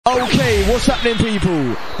Okay, what's happening,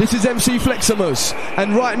 people? This is MC Fleximus,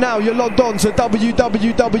 and right now you're logged on to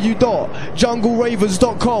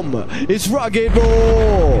www.jungleravers.com. It's rugged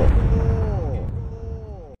raw.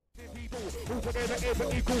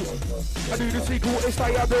 I do the sequel, it's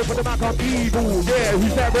Diablo for the Mac, I'm evil. Yeah,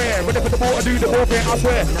 who's that rare? Ready for the more, I do the more bit, I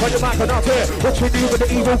swear. When the Mac are not here, what you do with the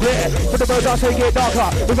evil glare? For the birds I say get darker,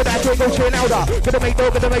 with that shit go chill louder. Gonna make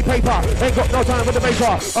dough, gonna make paper, ain't got no time for the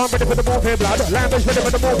maker. I'm ready for the warfare blood, Lambers ready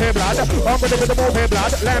for the warfare blood. I'm ready for the warfare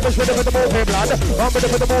blood, Lambers ready for the warfare blood. I'm ready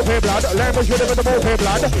for the warfare blood, Lambers ready for the warfare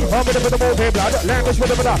blood. I'm ready for the warfare blood, Lambers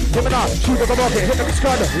ready for the him and I, shoot at the rocket, hit the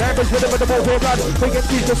scud. Lambers ready for the warfare blood. Big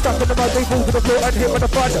MCs just stuck in the mud, they fall to the floor and hit with the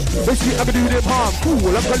fun. This shit I can do them harm,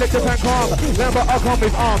 cool, I'm collective and calm. Remember I'll come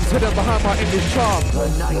with arms, hidden behind my English charm.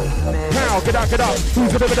 Now, get up,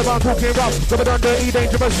 who's gonna be the man talking rough? Never done dirty,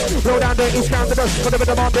 dangerous, roll down dirty, scandalous. Gonna be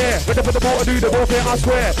the man there, ready for the water, do the warfare, I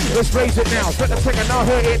swear. Let's raise it now, split the second, now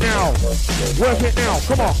hurt it now. Work it now,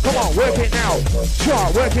 come on, work it now. Sure,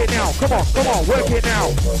 work it now, come on, work it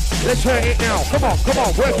now. Let's hurt it now, come on,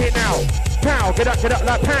 work it now. Pow, get up,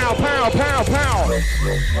 like pow, pow, pow, pow.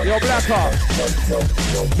 Yo, Blacka,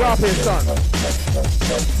 drop it, son.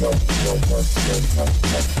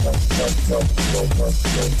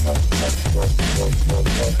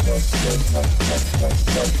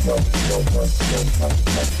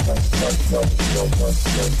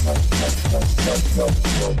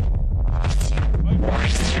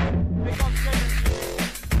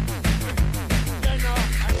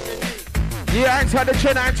 Yeah, enter the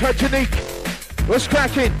chin, enter Janique. What's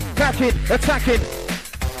cracking, attacking.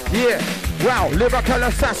 Yeah, wow, lyrical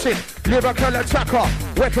assassin, lyrical attacker.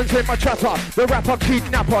 Weapons in my chatter, the rapper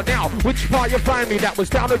kidnapper. Now, which part you find me? That was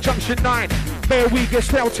down at Junction 9. Bear we get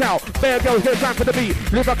spelled out, bear go here down for the beat.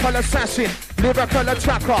 Lyrical assassin, lyrical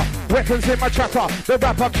attacker. Weapons in my chatter, the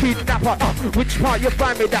rapper kidnapper. Which part you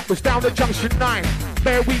find me? That was down at Junction 9.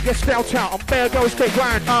 Bear we get spelled out, and bear goes get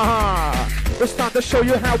grind. It's time to show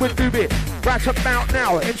you how we do it. Right about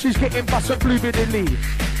now, MC's getting busted fluidly.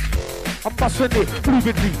 I'm busting it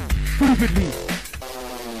fluidly.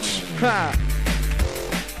 Ha.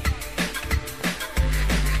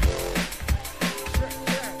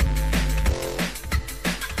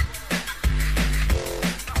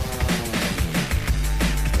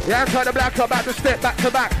 Yeah, inside the Blacka, back to step, back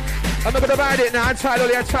to back. I'm not gonna ride it now, inside all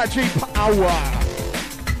the inside G hour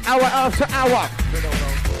after hour.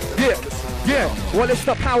 Yeah, well it's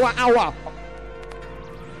the power hour.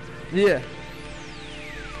 Yeah.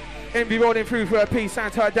 Envy rolling through for a piece,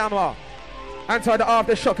 anti-Damaja. Anti the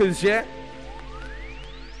aftershockers, yeah?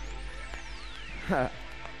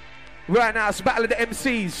 Right now, it's battle of the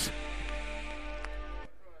MCs.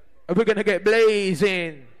 And we're gonna get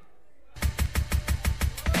blazing.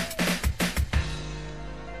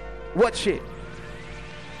 Watch it.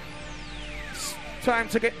 It's time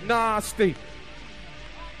to get nasty.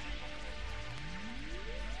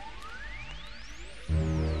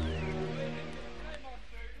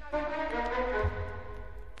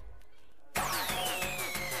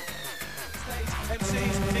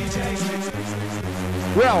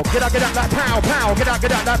 Well, get up that pow, pow, get up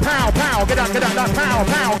that pow, pow, get up that pow,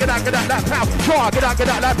 pow, get up that pow, sure, get up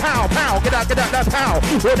that pow, pow, get up that pow.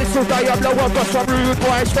 Well, this is Diablo, I've got some rude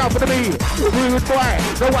boys down for the me. Rude boy,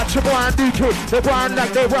 no watch your boy and do it. They grind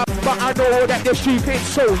like they rap, but I know that they're stupid.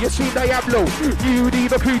 So, you see Diablo, you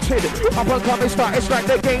need a recruited. Up and coming start, it's like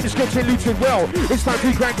the game's getting looted. Well, it's time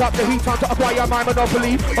to crank up the heat, time to acquire my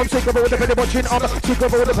monopoly. I'm sick of all the penny watching, I'm sick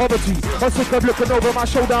of all the poverty. I'm sick of looking over my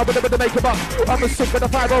shoulder with a bit of makeup up. I'm sick of the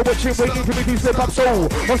 5-0 watching, waiting for me to slip up. So,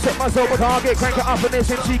 I'll set myself a target, crank it up in this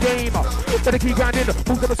MC game. Better keep grinding,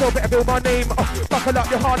 move to myself, better build my name. Buckle up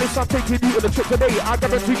your harness, I'm taking you on the trip today. I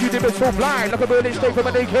guarantee you this so blind, like a burning steak from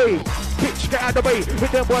an AK. Bitch, get out of the way,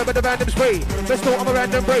 with them boy with the random spray. Let's know I'm a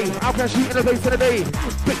random brain, how can I shoot in the face for the day?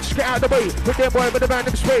 Bitch, get out of the way, with them boy with the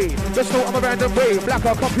random spray. Let's know I'm a random brain,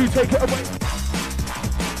 Blacka, come through, take it away.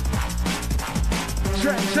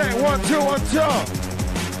 Check, 1, 2, 1, 2.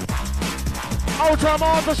 Ultra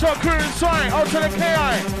Master Shot crew inside, Ultra the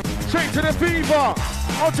KI, straight to the Fever,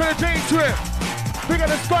 Ultra the J Trip, big at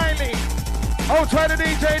the Spiney, Ultra the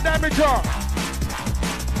DJ Damaja,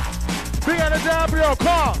 big at the Diablo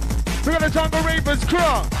car, big at the Jungle Ravers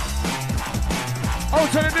crew,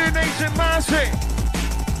 Ultra the New Nation Massive,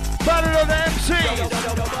 Battle of the MCs.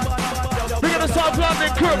 Big at the South London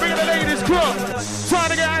crew, big at the ladies crew.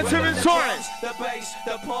 Trying to get active inside. The bass,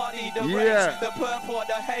 the party, the race, the purple,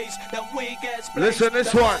 the haze, the weed gets blazed. Listen,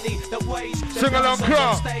 this one. Sing along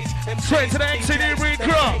crew. Straight to the MCD Reed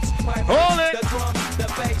crew. Hold it. The drums, the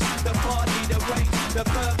bass, the party, the race, the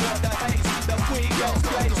purple, the haze, the we got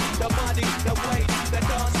plays, the money, the weight, the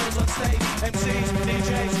dancers on stage, MCs,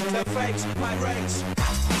 DJs, the fakes, my race.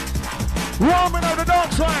 Warming up the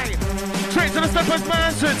dark side. Straight to the Steppers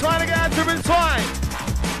Mansion, trying to get out to his side.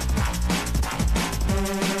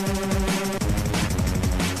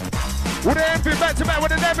 With the MP back to back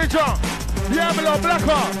with the Damaja. Diablo,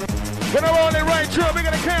 Blacka. Gonna roll it right through, we're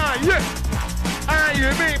gonna count, yeah. And you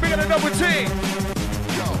and me, we're gonna double T.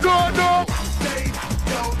 Go, no. They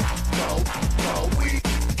don't know, no, we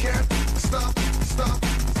can't stop.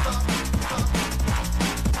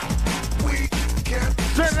 We can't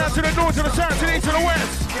Turn out to the north, to the south, to the east, to the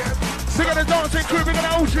west. We're gonna dancing crew, we're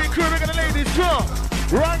gonna ocean crew, we're gonna ladies crew.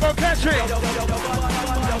 Run, go catch it.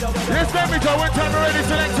 Yes, Damaja, one time already,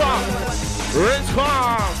 selector. Rinse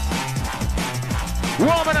calm.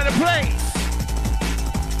 Warming at the place.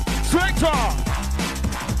 Selector.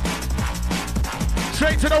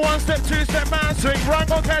 Straight to the one step, two step man swing. Run,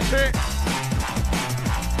 go catch it.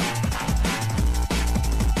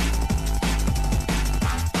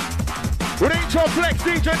 With each of flex,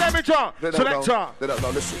 DJ Damaja. Selector. They don't know,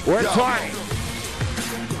 listen. One time.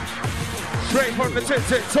 Straight from the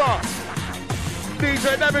tip top.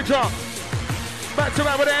 DJ Damaja. Back to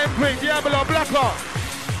back with the MP, Diablo, Blacka.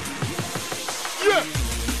 Yeah.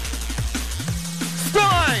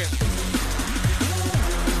 Stein.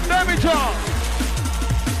 Damaja.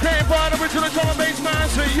 Came by the original drum and bass man,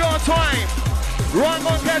 so your time. Run,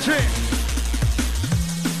 go catch it.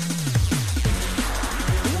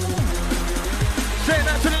 Say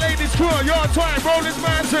that to the ladies crew, your time, roll this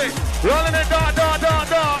man, say. Rolling it, dart.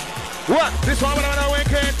 What? This one when I'm in a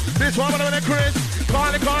wicked. This one when I'm in a Chris.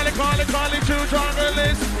 Call it, two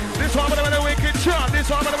junglers. This one when I'm in a wicked shot. This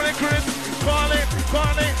one when I'm in a Chris. Call it,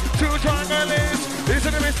 two junglers. This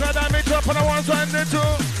is the Mr. Damaja up on the one side and the two.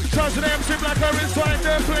 Shots to the MC Blacka is trying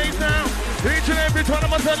their place now. Each and every one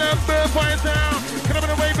of us tell them bird fights now. Get up in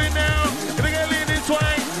the waving now. Gonna get lean this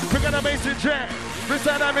way. We're gonna make it jet.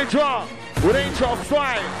 Mr. Damaja with each of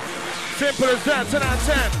 5. Simple as that, 10 out of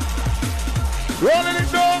 10. Rolling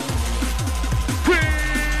it down.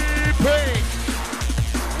 Creepy.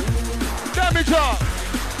 Damaja.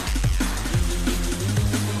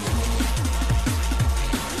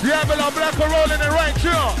 Diablo, Blacka rolling it right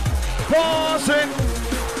here. Pausing.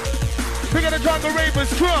 We're gonna jungle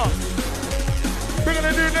Ravens crew. We're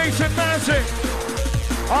gonna do Nation Massive.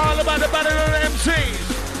 All about the battle of the MCs.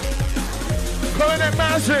 Calling it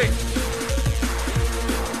Massive.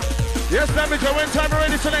 Yes, Damaja, when time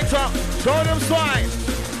already selector. Show them slide.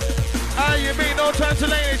 Ah, you mean no time to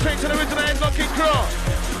lane. Straight to the original end locking crew.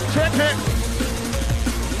 Check it.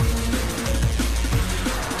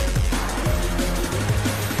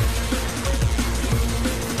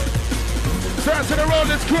 Start to the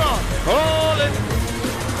rollers crew. Hold it.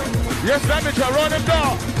 Yes, Damaja, roll them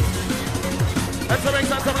down. Let's make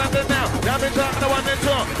sense of London now. Damaja and the 1 and 2.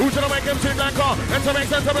 Who's gonna make him see Blacka? Let's make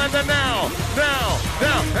sense of London now.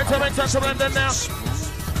 Let's make sense of London now.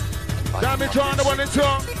 Damaja on the 1 and 2.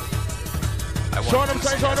 Show them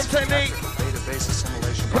technique.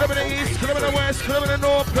 Put them in the east, put them in the west, put them in the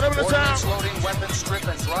north, put them in the south.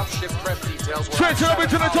 Straight to the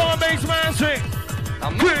original drum and bass man sing.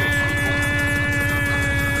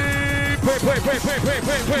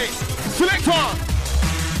 Wait. Selector.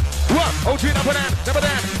 What? OG never then.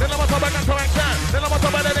 Then I'm on top of that correct time. Then I'm on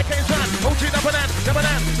top of that occasion. OG never then.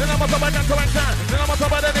 Then I'm on top of that correct time. Then I'm on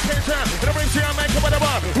top of that occasion. Then I'm bring I make up with the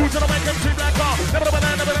bar. Who's gonna make him see Blacka? Never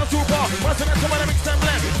super. What's the next one to mix them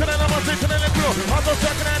blend? Then I'm on station in the crew. I'm just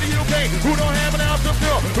checking out the UK. Who don't have an house to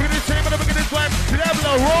fill? Look at this team and look at this one.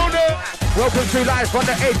 Diablo, roll it. Welcome to Live on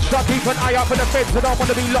the Edge. I keep an eye out for the feds. I don't want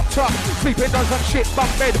to be locked up. Sleeping on some shit, bunk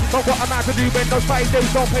bed. But what am I to do when those 5 days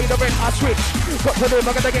don't pay the rent? I switch. Got to live,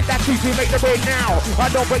 I'm gonna get that cheese to make the bread now. I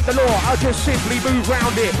don't break the law, I just simply move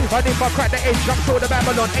round it. And if I crack the edge, I'm sure the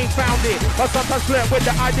Babylon ain't found it. I sometimes flirt with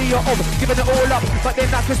the idea of giving it all up. But then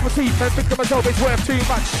I kiss my teeth and think to myself it's worth too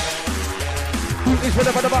much. Who is with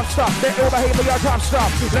the bus stuff? They all behavior, your drop stuff.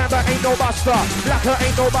 Lambert ain't no buster. Blacka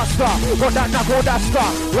ain't no buster. Got that knuckle duster.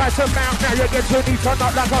 Rise to mount now, you get to need to not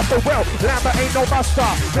like us. So well, Lambert ain't no buster.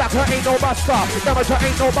 Blacka ain't no buster. Damaja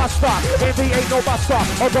ain't no buster. Envy ain't no buster.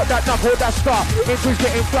 I got that knuckle duster. Injuries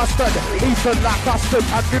getting flustered. Ethan like custard.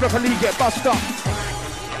 And lyrically get buster.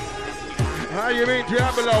 How you mean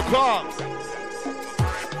Diablo, come?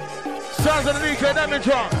 Sounds of the DJ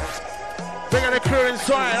Damaja. Big on the crew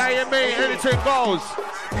inside, how you mean? Anything goes.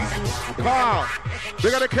 Come.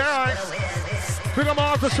 Big on the carry. Big on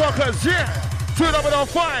my aftershockers, yeah.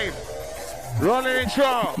 2005. Running in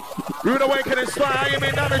charge. Rude awakening style, how you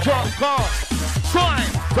mean Damaja? Come. Sign.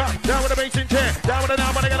 Down with the bass in chair. Down with the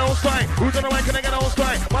down, but I get on strike. Who's on the way, can I get on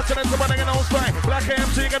strike? What's the next one, I get on strike? Blacka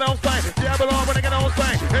MC, get on strike. Diablo, when I get on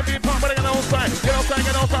strike. MB pop, when I get on strike. Get on strike,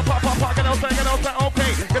 pop, pop, pop, get on strike,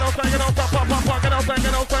 okay. Get on strike, pop, pop, pop, get on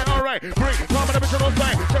strike, alright. Bring, pop, the bitch on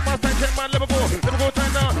strike. Check my Liverpool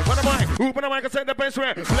time now. On the mic, who on the mic, I said the best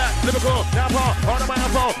way. Black, Liverpool, now pop, on the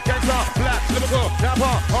microphone. Gangsta, Black, Liverpool, now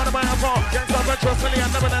pop, on the microphone. Gangsta, retro, silly,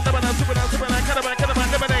 and never, Superman, Cadaman,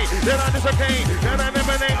 lemonade. Then I just okay, then I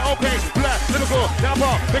lemonade, okay. Black, Liverpool, now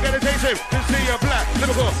pop, big at the taste, can see you black,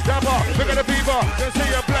 Liverpool, now pop, big at the fever, can see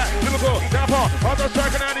you black, Liverpool, now pop. I'm just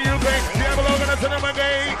striking out of UK, Diablo, gonna send them a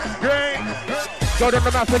gay. Go down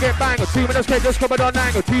the mouth to get bang. 2 minutes cake just coming on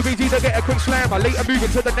angle. 2BG to get a quick slam. I later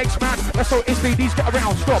moving to the next man. That's how SBDs get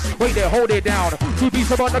around. Stop. Wait there, hold it down.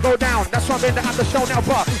 2B's about to go down. That's why I'm in the show now.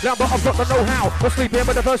 But I've got the know-how. We're sleeping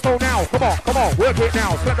with the first phone now. Come on, work it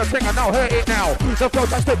now. Spend the thing and now hurt it now. The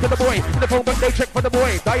flows I stick to the boy. The phone but they check for the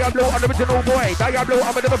boy. Diablo, I'm the original boy. Diablo,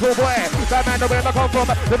 I'm a Liverpool boy. That man, where I come from.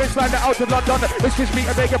 The bitch like out of London. Excuse me,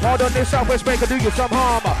 I beg your pardon. This Southwest Baker do you some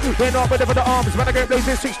harm. We're not ready for the arms. When I get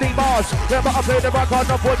blazing 16 bars. Yeah, but I play the rock on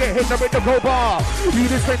the boy. Hit them with the crowbar. You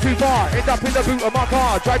just went too far. End up in the boot of my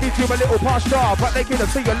car. Drive into my little past star. But they can't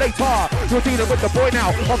see you later. You're dealing with the boy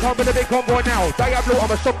now. I'm coming with a big convoy now. Diablo,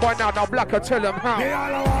 I'm a strong boy now. Now Blacka, tell him how.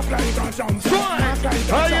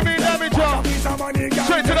 How you mean Damaja?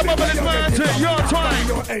 Straight to the bubbling mountain. Your time.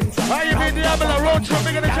 How you mean Diablo? Road trip,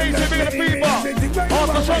 bigger than JC, bigger than people. On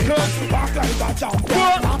the soccer.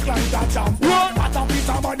 What?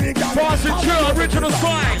 Passing through original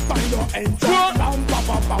sign. What?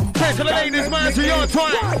 Say to the ladies, man, to your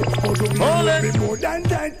time. Hold it. More than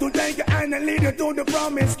that to take your hand and lead you to the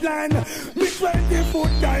promised land. Me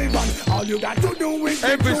 20-foot dive on. All you got to do is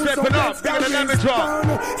every stepping up, bigger than Damaja.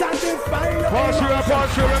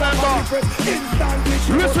 Pass you, remember.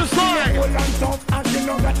 Listen, sign.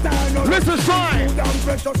 Listen, sign.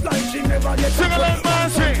 Sing along,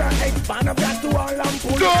 Mercy.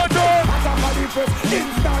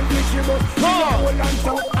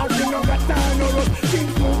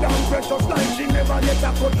 Precious like she never get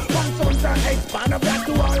a cut. One son and expand up that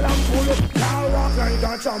to all and pull up. Now walk like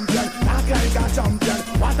a champion, act like a champion.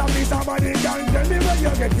 What a piece of body can tell me where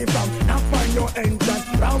you get it from. Now find your entrance,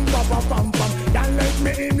 ram papa pam pam. Can't let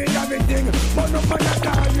me in me everything. But up on the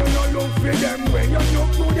car, you know look for them way. You look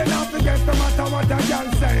good enough to get no matter what I can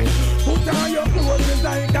say. Put on your clothes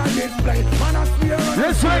inside that display. Man I swear on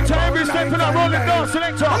yes, selector, every stepping up, rolling down,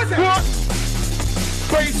 selector. What?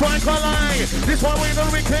 Baseline can't lie. This one we know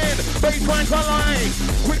we can. Baseline can't lie.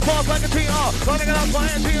 Quick pass like a cheater. Trying to get out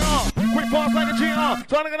flying a cheater. Quick pass like a cheater.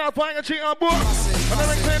 Trying to get out flying a cheater. Boom. And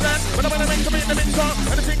then I say that. But I'm going to make them in the mixer.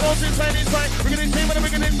 And the thing goes inside. We're going to team and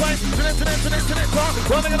we're going to inside. Selector.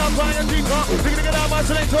 Trying to get out flying a cheater. We're going to get out my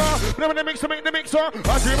selector. Then when they mix them in the mixer.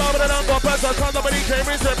 I see about the number of pass. I can't nobody came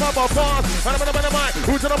in. Say pop off pass. And I'm going to be the mic.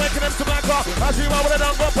 Who's going to make them to Blacka? I see about the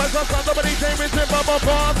number of pass. I can't nobody came in. Say pop off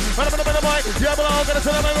pass. And I'm going to be the mic. Diablo, I'm going to I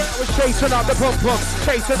was chasing out the pum-pum,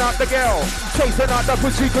 chasing out the girl, chasing out the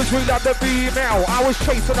pussy cause we love the female. I was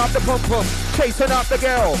chasing out the pum-pum, chasing out the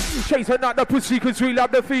girl, chasing out the pussy cause we love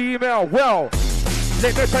the female. Well,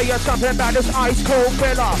 let me tell you something about this ice cold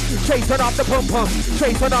fella. Chasing out the pum-pum,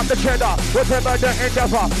 chasing out the cheddar. Whatever the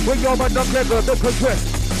endeavor, when you're on the clever, the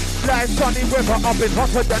progress. Like sunny weather, I've been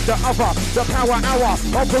hotter than the other. The power hour,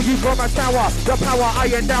 I'll pull you from a tower. The power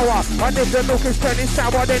iron hour. And if the milk is turning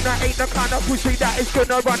sour, then I ain't the kind of pussy that is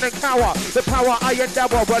gonna run and cower. The power iron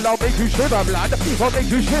hour, well I'll make you shiver blood. I'll make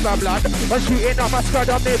you shiver blood. I'm shooting up a scud,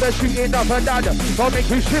 I'm never shooting up a dad. I'll make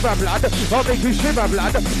you shiver blood. I'll make you shiver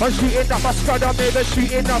blood. I'm shooting up a scud, I'm never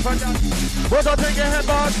shooting up a dad. What I think your head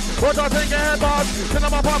boss? What I think your head boss? Tell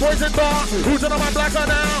them my pop boys in bar. Who's in my Blacka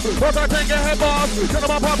now? What I think your head boss? Tell them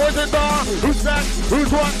my pop boys in bar. Who's that?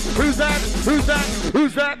 Who's what? Who's that? Who's that?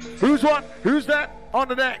 Who's that? Who's what? Who's that? On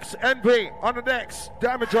the decks, NP on the decks,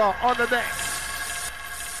 Damaja on the decks.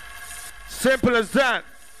 Simple as that.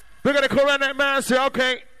 We're gonna call around that man and say,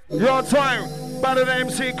 okay, your time. Battle the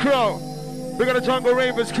MC Crow. We're gonna Jungle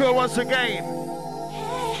Ravens Crow once again.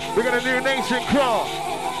 We're gonna New Nation Crow.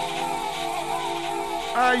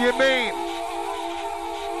 How you mean?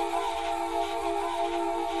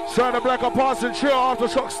 Sign the Blacka Parson Chill after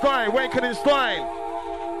Shock Stein, Waken in Stein.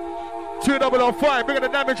 2005, bigger the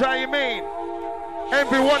damage, how you mean?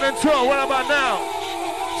 MP1 and 2, what about now?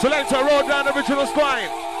 Selector, roll down the original Stein.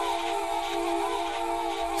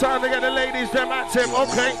 Time to get the ladies, them active,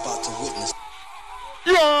 okay.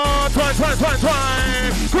 Yo, twine.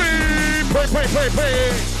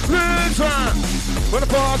 Play. Listen. When the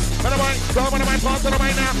boss, when the mic, go when the mic, pass on the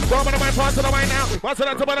mic now. Go on the mic, pass to the mic now. Pass to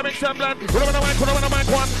the mix and blend. Put on the mic, put on the mic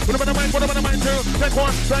one. Put on the mic, put on the mic two. Take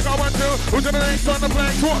one, take out 1, 2. Who's on the next on the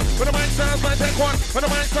flag? Two. When the mic sounds like take one. When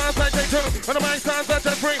the mic sounds like take two. When the mic sounds like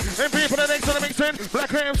take three. MP for the next on the mix in.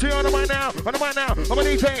 Blacka MC on the mic now. On the mic now. I'm a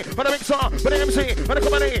DJ. On the mixer. For the MC. On the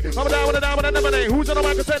company. I'm down with the down with the never. Who's on the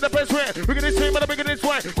mic and say the best way? We get this team and the bigger this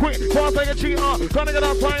way. Quick, fast like a cheater. Trying to get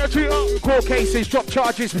up, trying a cheater. Court cases, drop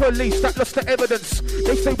charges, police that lost the evidence.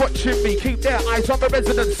 They stay watching me, keep their eyes on the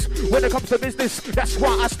residents. When it comes to business, that's why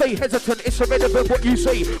I stay hesitant. It's irrelevant what you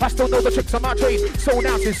say. I still know the tricks of my trade. Sold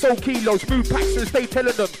ounces, sold kilos, move packs and stay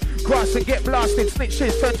telling them. Grass and get blasted,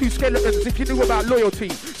 snitches turn to skeletons. If you knew about loyalty,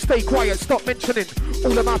 stay quiet, stop mentioning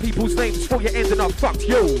all of my people's names for your ending up fucked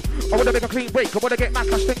you. I wanna make a clean break, I wanna get my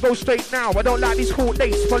cash, then go straight now. I don't like these court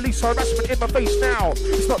dates, police harassment in my face now.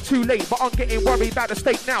 It's not too late, but I'm getting worried about the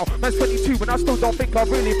state now. Man's 22 and I still don't think I've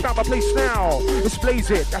really found my place now. Let's blaze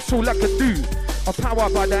it, that's all I can do. I'm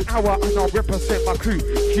powered by the hour and I'll represent my crew.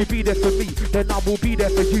 If you be there for me, then I will be there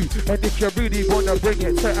for you. And if you really wanna bring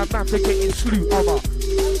it, tell a man to get in slew. I'm a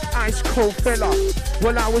ice cold fella.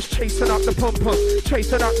 Well, I was chasing up the pum-pum,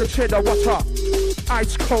 chasing up the cheddar, what up?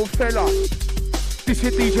 Ice cold fella. This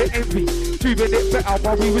is DJ Envy, doing it better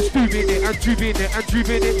while we was doing it and doing it and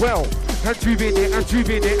doing it well. And doing it and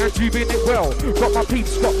doing it and doing it well. Got my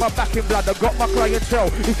peeps, got my backing blood, I got my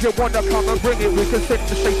clientele. If you wanna come and bring it, we can send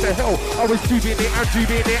you straight to hell. I was doing it and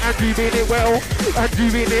doing it and doing it well. And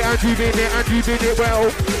doing it and doing it and doing it well.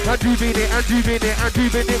 And doing it and doing it and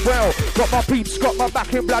doing it well. Got my peeps, got my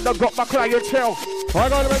backing blood, I got my clientele. I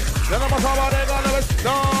got it, then I'm a come out, they got it.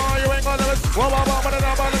 No, you ain't got it.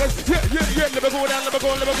 Yeah, let me go down, let me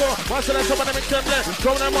go. Watch the rest of the mix and blend.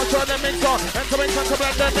 Throw them much on the mix on. And to make some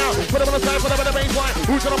blend them now. Put them on the side, put them on the baseline.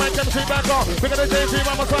 Who's gonna make them see back on? Pick up the JC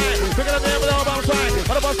on my side. Pick up the name of the album side.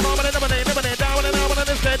 On the bus, mom, and never name, down and down on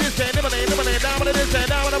this day, never name, down on this day,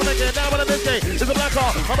 down on this day. It's a Blacka,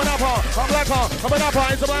 I'm an upper, I'm Blacka, I'm an upper,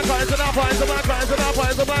 it's a Blacka, it's an upper, it's a Blacka, it's an upper,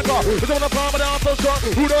 it's a Blacka. It's on the farm and the upper shot.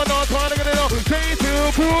 Who don't know, trying to get it up.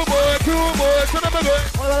 Two boy, to the bigger.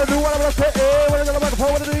 What I'm gonna do, what I'm gonna say, what I'm gonna make a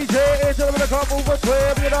phone with the DJ, it's gonna come over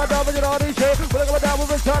 12, you're not down, but you're not DJ. What I'm gonna down with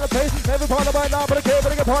the trying to pay, every part of my now, but I can't,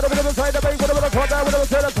 but I get part of it inside the bank. What I'm gonna call down, what I'm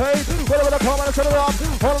gonna pay, what I'm gonna come and set it up.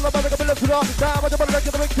 All of the money can be lifted up, down, but I'm gonna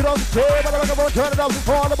make it up. Hey, but I'm gonna turn it up,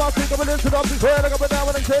 all the box can be lifted up. Where I'm gonna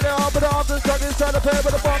down and say it up, but I'm just trying to pay,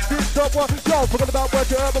 but the box is up. Don't forget about what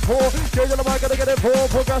you heard before. Change on the mic, gotta get it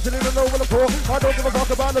for gasoline and over the floor. I don't give a fuck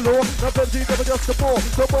about the law, nothing to never just the ball.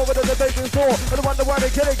 So over to the baking store, and I wonder why they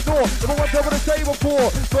get ignored. Never went over the table for.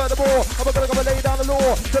 Furthermore, I'm gonna come and lay down the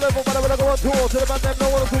law. Tell everybody when I go on tour, tell them them know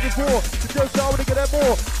what I'm talking for. You just know when to get it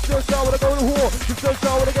more. You just know when I go to war. You just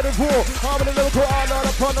know when to get it for. I'm in a little out on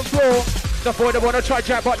upon the floor. The boy they wanna try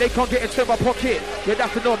jack, but they can't get into my pocket. You'd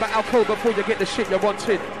have to know about alcohol before you get the shit you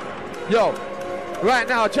wanted. Yo, right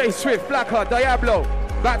now, Swif, Blacka, Diablo,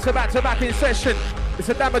 back to back in session. It's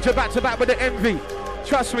a Damaja back to back with the Envy.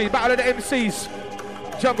 Trust me, battle of the MCs.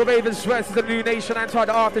 Jungle Ravens versus the New Nation, anti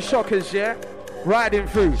the Aftershockers, yeah? Riding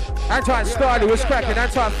through. Anti-Starly was cracking,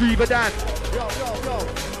 anti-Fever Dan.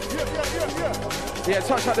 Yeah,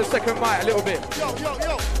 touch out the second mic a little bit.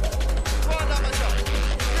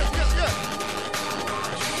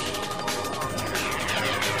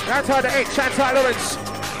 Anti the X, anti-Lawrence.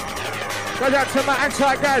 Goes out to my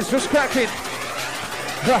anti-Gaz, just cracking.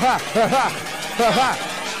 Ha ha ha ha ha.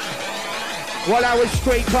 While I was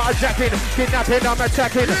straight carjacking, kidnapping, I'm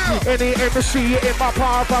attacking. Any MC in my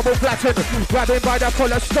path, I will flatten. Grabbing by the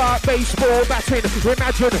collar, start baseball batting.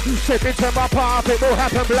 Imagine, step into my path, it will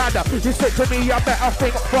happen, blood. You said to me, I better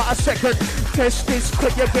think for a second. Test this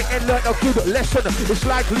quick, you're getting learned a good lesson. It's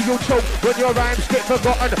likely you'll choke when your rhymes get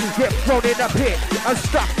forgotten. Get thrown in the pit and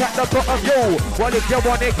stuck at the bottom, yo. Well, if you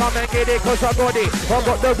want it, come and get it, cause I got it. I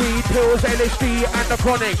got the weed, pills, LSD, and the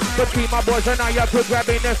chronic. Between my boys and I could grab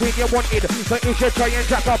anything you wanted. But if you try and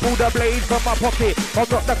jack up all the blades from my pocket, I'm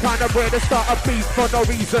not the kind of boy to start a beef for no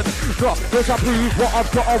reason. No, cause I prove what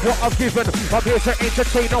I've got or what I've given. I'm here to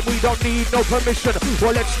entertain and we don't need no permission.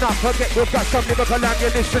 Well, let's not forget we've got some lyrical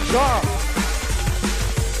ammunition.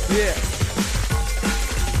 Yeah.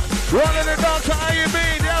 Running it down to IUB,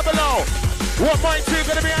 Diablo. What might you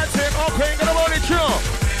gonna be acting? Okay, gonna roll it through.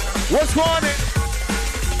 What's going on?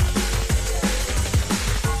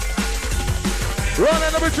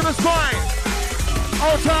 Running the bridge to the spine.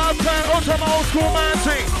 Ultra my old school man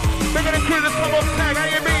thing. Big up the crew that's come up tag,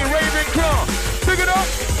 IUB, Raven Claw. Big it up.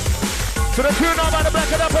 To the crew now by the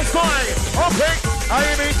Blacka up and spine. Okay.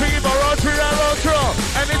 IUB team, roll through.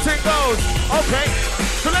 Anything goes. Okay.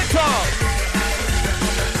 Selector.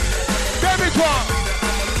 Damage one.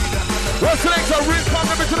 Well, selector, real come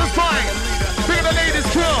to the spine. Big the ladies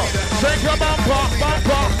kill.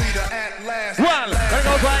 bumper. Well, and it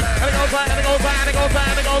goes back, and it goes back, and it goes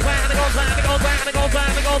back, and it goes back, and it goes back, and it goes back, and it goes back,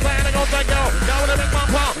 and it goes back, and it goes back, and it goes back, go. Go with a big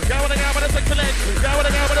bumper, go with a guy with a sexy leg, go with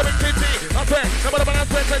a guy with a big titty. I swear, go with a man, I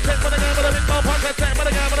swear, check, check, with a guy with a big bumper, check, check, with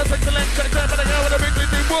a guy with a sexy leg, check, check, with a guy with a big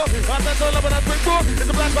titty. I said so, love with a big book. It's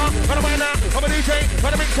a Blacka, on the way now. I'm a DJ,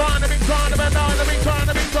 on the big car, on the big car, on the bend down, on the big car, on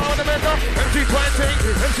the big car, on the bend down.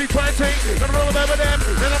 MC20, don't remember them.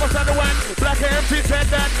 Then I must stand the one. Blacka MC said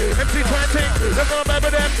that. MC20, don't remember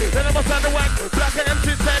them. Then I must stand the one. Blacka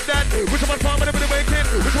MC said that. Which one farm with the waking?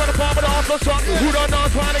 Which one farm with the awesome shot? Who don't know?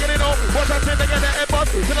 Trying to get it on. What's that shit to get the headbutt?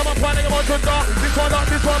 Then I'm planning on to go. This one up,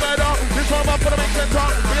 this one better. This one up for the big center.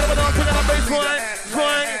 We're gonna be on to the bass line.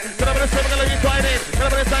 Swing. Gonna be the same, gonna be fighting. Gonna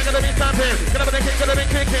be the same, gonna be stamping. Gonna be the king, gonna be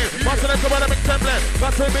kicking. Watch the one big template.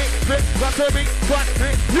 Got to be split, got to be squat.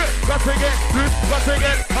 Yeah, got to get loose, got to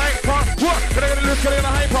get hyper. What? Gonna get loose, gonna get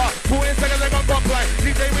a hyper. 2 seconds, they're gonna bump like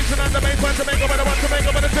DJ reaching on the bass line to make up and I want to make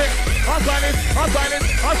up and the thing. I'll silence,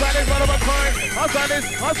 one of my kind. I'll silence,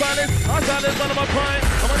 one of my kind.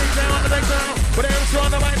 I'm gonna need down on the next now. But I'm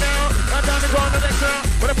strong right now. I'm down the ground the next now.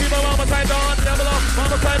 But the people on my side down, Diablo, on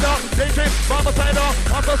my side down. They drink, on my side down.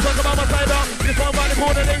 I'm so strong about my side down. This one by the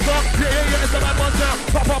corner, they go. Yeah, it's a bad one now.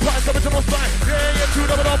 Pop, it's a original spine. Yeah, 2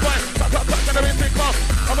 double fight. Pop, gonna be big pop.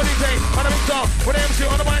 I'm a DJ, on the big song. With MC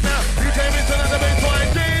on the mic now. DJ Vincent on the bass line.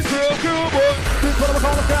 These real cool boy. This one I'm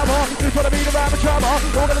calling Damaja. This one I mean around the drama.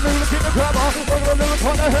 We're gonna do the king of drama. We're gonna do it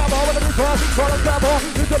on the hammer. We're gonna do it on the drama.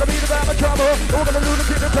 This one I mean around the drama. We're gonna do the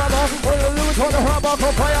king of drama. We're gonna do it on the hammer.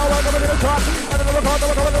 Come fire, we're gonna do the top. And then we're gonna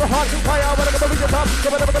do the hot. Fire, we're gonna do the top.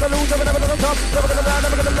 We're never gonna lose, we're never gonna top. Never gonna land,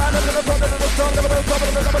 never gonna land, never gonna top, never gonna stop, never gonna stop,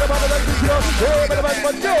 never gonna stop, never gonna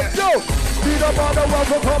stop. Yo! See the mother one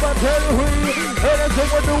for come and tell we. Anything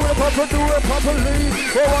we do it properly.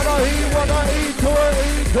 We wanna eat to it.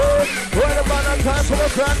 When the man has time for the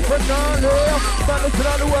grand finale. Man is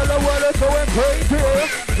not well, it's going crazy.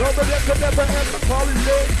 Nobody can never end the calling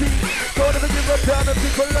lady. Don't ever give a damn if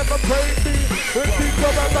people never pay me. When people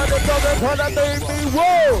come and they don't make me.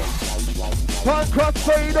 Whoa! Pan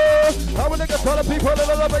crossfader, I will get all the people that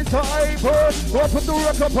love my type. Open the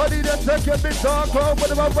rock company, then take your big talk off.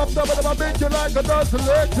 When I'm wrapped up, when I'm beat you like a dance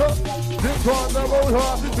selector. This one's the road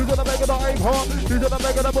hard, this is the mega the hype hard. This is the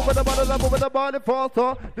mega the moving the body, the moving the body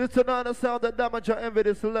faster. This is another sound that Damaja envy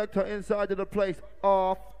the selector inside of the place.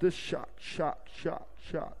 Off the shot.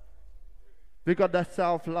 We got that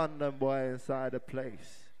South London boy inside the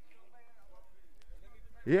place.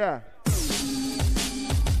 Yeah.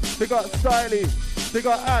 We got Styly, we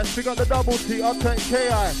got Ash, we got the double T, I'll take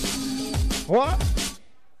KI. What?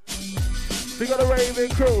 We got the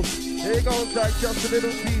raving crew. Here goes like just a little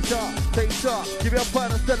teaser. Take shot, give you a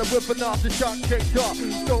plan instead of whipping off the shot kicked off.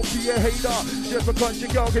 Don't be a hater, just because your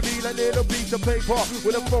girl give me a little piece of paper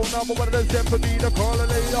with a phone number, one of them sent for me to call her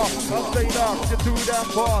later. I'll stay down, you're too damn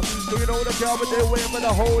fast. So you know the girl with their way with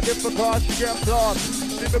a whole different car, she get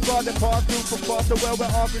lost. Leave me by the pass through for faster, well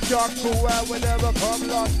we're off the jock cool and we never come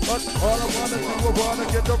lost. But all I wanna do, I wanna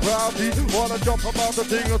get the crowd beat. Wanna jump about the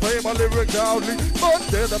thing and say my lyrics loudly. But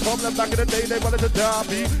there's a problem back in the day, they wanted to die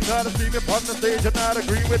me. Now to see me on the stage and not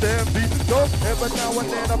agree with them beat. So every now and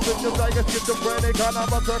then I'm just like a schizophrenic. And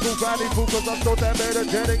I'm a circle granny fool cause I'm so damn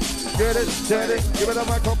energetic. Get it, give it up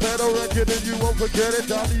my competitor record and you won't forget it.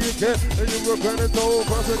 Tell me you can and you regret it. So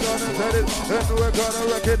first we're gonna set it and we're gonna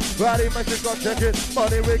wreck it. Body Mexico check it.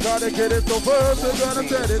 Money we gotta get it. So first we're gonna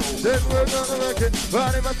set it, then we're gonna wreck it.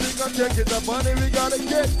 Body Mexico check it. The money we gotta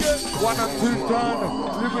get. 1 and 2 time.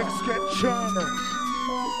 Lyrics get churned.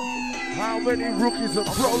 How many rookies and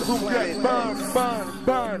pros who get burn?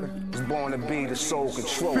 Was born to be the soul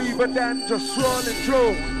control. Fever than just running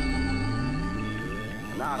through.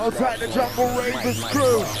 Outside the Jungle Ravens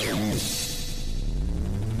crew.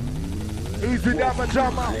 Easy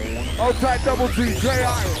Damaja. Outside Double T,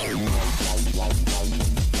 J.I.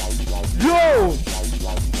 Yo!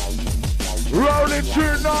 Rolling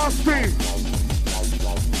through nasty.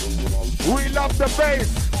 We love the bass.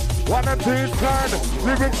 1 and 2 turn,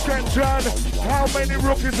 lyrics get churned. How many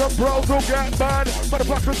rookies and pros will get burned?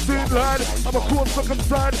 Motherfuckers soon learn, I'm a course for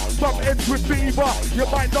concern. Some ends with fever, you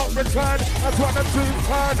might not return. As 1 and 2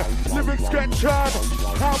 turn, lyrics get churned.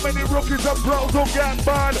 How many rookies and pros will get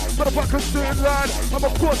burned? Motherfuckers soon learn, I'm a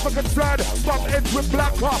course for concern. Some ends with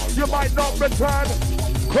Blacka, you might not return.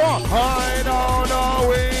 I don't know,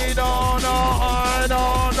 we don't know, I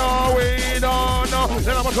don't know, we don't know.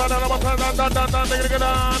 Then I'm trying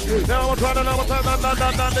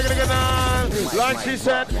like she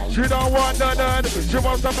said, she don't want none. She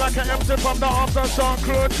wants the Blacka MC from the after song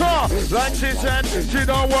crew. Like she said, she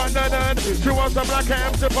don't want none. She wants the Blacka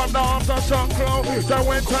MC from the after song crew. So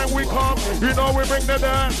when time we come, you know we bring the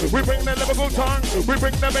dirt, we bring the Liverpool tongue, we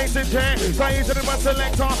bring the bass in chair. So easy to my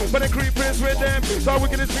selector, but the creep is with them. So we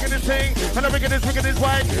get this thing, and the wickedest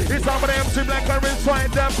white. It's some of the MC Blacka is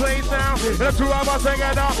trying that place now. And the two of us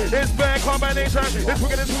together, it's bad combination. It's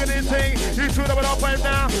wickedest thing. You shoot up it up right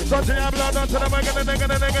now. So Diablo, don't tell them I'm gonna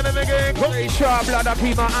Play sharp, blood, I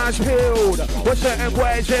keep my eyes peeled. With certain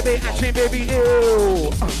words, they be actually baby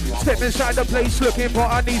ill. Step inside the place looking for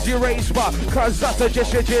an easy race, but cause I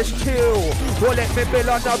suggest you just chill. Well, let me build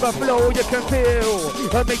another flow you can feel.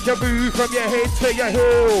 And make you move from your head to your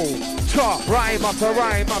heel. Chop, rhyme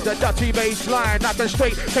after dirty bass line. I can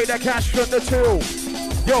straight take the cash from the till.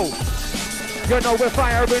 Yo. You know we're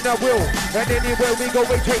firing the will, and anywhere we go,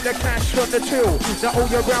 we take the cash from the till. Now all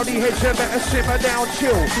your rowdy heads, you better simmer down,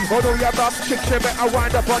 chill. Although your bum chicks, you better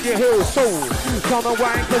wind up on your heels. So, come and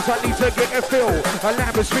wine, cause I need to get a fill. A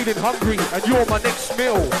lamb is feeling hungry, and you're my next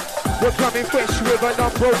meal. We're coming fresh with an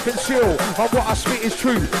unbroken seal. And what I spit is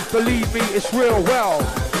true, believe me, it's real. Well,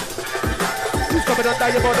 who's coming on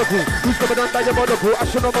diabolical? Who's coming on diabolical?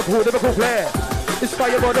 Astronomical, lyrical flair. It's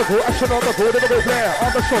diabolical, astronomical, lyrical flair.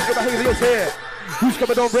 On the shot, your behavior's here. Who's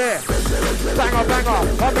coming on rare? Banger,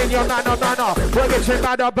 I'm in your manner. We're getting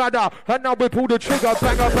badder. And now we pull the trigger,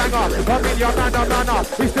 banger. I'm in your manner.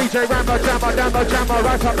 It's DJ Rammer, jammer.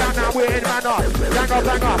 Right up down now, we're in manner.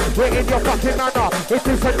 Banger, we're in your fucking manner. It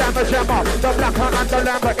is a Damaja, the Blacka and the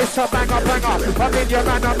Lambert. It's a banger. I'm in your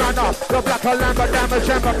manner. The Blacka, Lambert,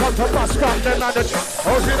 Damaja, come to bust from the manner.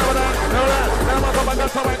 Oh, she know that. Now I'm about to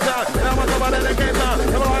come down. Now I'm about to get down.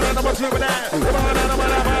 Come on, number 2 with that.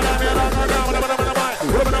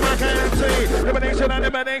 Elimination and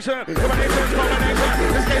elimination. Elimination is combination.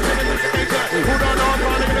 This case is investigation. Who don't know I'm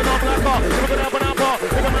running in the Blacka. Look it up and up.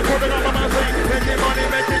 Look at my coding on my thing. Making money,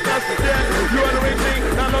 making us. Yeah, you are the reaching.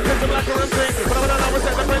 Now look at the Blacka and sing. But I'm going to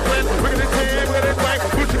set the place when. We're going to team, we're going to fight.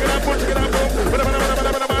 Push it up, boom.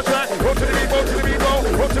 Go to the beat, go to the beat, go.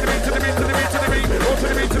 Go to the beat, to the beat, to the beat, to the beat. Go to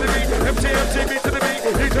the beat, to the beat. MC, beat to the beat.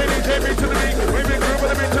 DJ, beat to the beat. We big group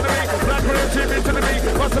with the beat to the beat. Blacka MC, beat to the beat.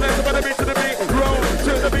 What's the next about the beat to the beat? Roll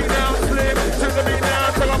to the beat now, slim to the beat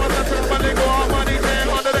now. Tell them I'm not talking about they go on money, man,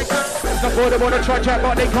 on the next time. Some boy they wanna try chat,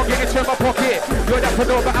 but they can't get into my pocket. You're not to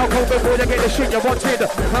know about alcohol before they get the shit you wanted.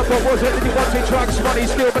 And what was it that you wanted? Drugs, money,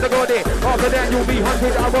 skill, but I got it. After that you'll be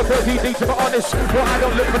hunted. I won't hurt you, need to be honest. Well, I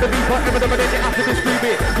don't look for the beat, but ever then you have to disprove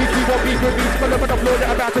it. You keep on beat with beats, but look at the floor,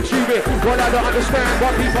 they're about to chew it. Well, I don't understand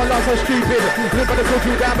why people are so stupid. Look at the put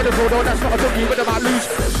you down with the road, oh, that's not a doggy, but I might lose.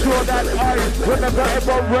 Sure that I remember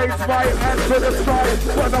everyone raised my hand to the sky.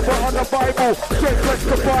 When I put on the Bible, straight flex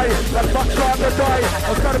to fight. And much trying to die.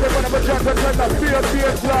 I'm standing with one of a judge and trying to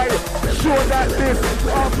fear fly. Sure that this,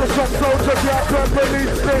 after some soldier, can't turn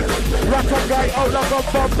police stick. Rat on guy, out like a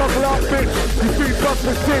bomb, the black bitch. You see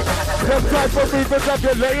something sick. There's time for movement that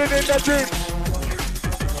you're laying in the ditch.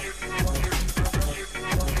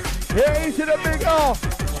 Yeah, easy the big R.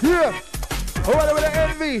 Yeah. What with the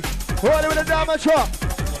envy? What with the Damaja?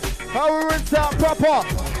 How we rinse out proper?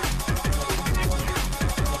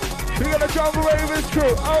 We got a jungle ravens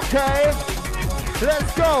crew. Okay.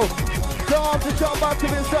 Let's go. So after shot back to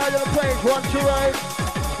the inside of the plane. One to right.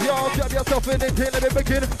 Yo, jab yourself in it, let it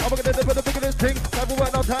begin. I'm gonna do the biggest thing. Never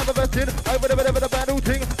went on time investing. I'm gonna the bad new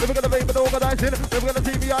thing. Never gonna be organizing. Never gonna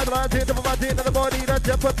see me idolizing. Never my team and the body that's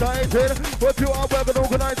jeopardizing. But you are web an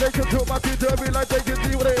organization. Took my team to realization.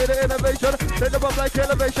 See what it is innovation. They never like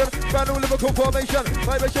elevation. Brand new Liverpool formation.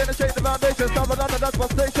 Vibration and shake the foundation. Stop another, that's my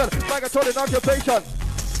station. Like a solid occupation.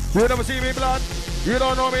 You never see me blood. You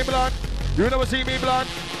don't know me blood. You never see me blood.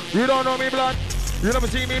 You don't know me blood. You never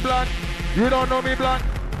see me blood. You don't know me blood.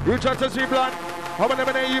 You try to see blood. I'm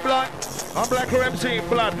gonna name you blood. I'm Blacka MC,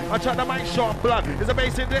 blood. I try the mic shot, blood. It's a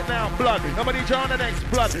bass in it now, blood. Nobody on the next,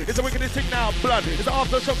 blood. It's a wickedest thing now, blood. It's an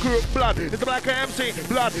aftershock crew, blood. It's a Blacka MC,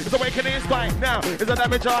 blood. It's awakening spine now. It's a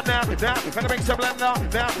Damaja now. Gonna make some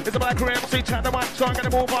blender now. It's a Blacka MC, chat the mic shot, gonna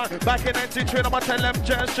move on. Back in 93, I'ma tell them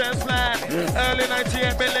just land. Early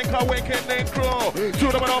 98, me link awakening crew.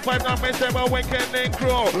 Shoot them on 5 now, me say awakening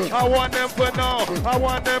crew. I want them for now. I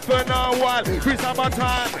want them for now. What? Freestyle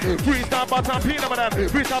button, peanut butter.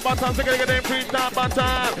 Freestyle button, so get them freestyle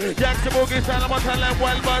button. Gangsta boogie style, I'ma tell them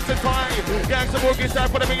well versatile. Gangsta boogie style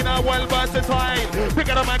for the beginner, well versatile. Pick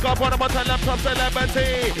it up, mic up, I'ma tell them top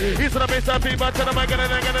celebrity. He's the best of people, tell them I get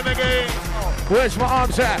it again. Where's my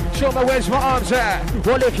arms at? Show me where's my arms at.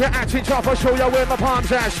 Well, if you're acting tough, I'll show you where my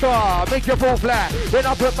palms at. Start, make your fall flat. Then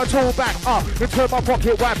I put my toe back up into my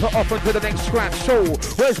pocket, wipe it off into the next scratch. So,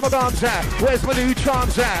 where's my arms at? Where's my new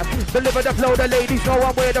charms at? Deliver the flow, the ladies know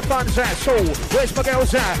I'm where the fun's at. So, where's my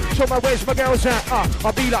girls at? Show me where's my girls at.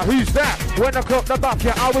 I'll be like, who's that? When I clock the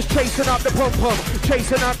bucket, I was chasing up the pum-pum,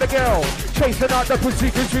 chasing up the girl, chasing up the pussy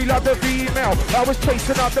cause we love the female. I was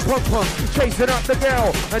chasing up the pum-pum, chasing up the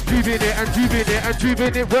girl, and doing it, and doing it, and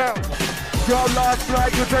doing it well. Your last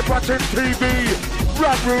night you said watching TV.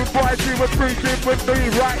 Run room boy, she was freaking with me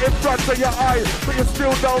right in front of your eye, but you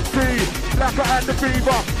still don't see. Blacka and the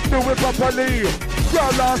fever, do it properly.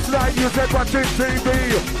 Your last night you said watching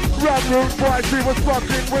TV. Run room boy, she was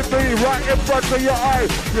fucking with me right in front of your eye,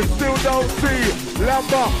 you still don't see.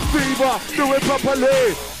 Lamba, fever, do it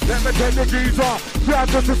properly. Let me take the geezer, grab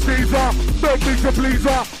just a sneezer, make me to please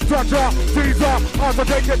her, touch her, tease her, also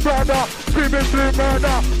take it further, screaming blue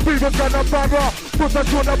murder, fever's gonna bother, put her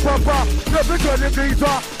to the proper, let me take the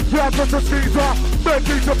geezer, grab just a sneezer, make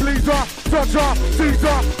me to please her, touch her, tease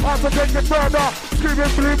her, also take it further,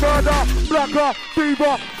 screaming blue murder, Blacka,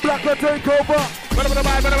 fever, Blacka take over. What about the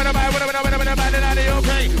vibe, what about the vibe, what about the bad and the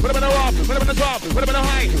okay? What about the rock, what about the top, what about the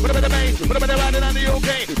high, what about the bass, what about the bad and the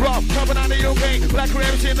okay? Rock, top and the UK, Black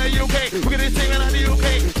Rams in the UK, we're gonna sing in the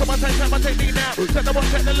UK. Come on, take me now. Set the one,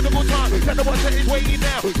 set the Liverpool time. Set the one, set his weight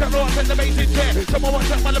now. Set the one, set the bass in chair. Someone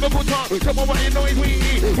watch out my Liverpool time. Someone what you know is we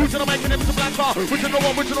eat. Who's gonna make it into black car? Which is the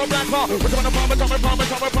one, which is the black car? Which one the bomber,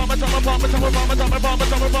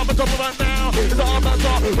 right now? It's all about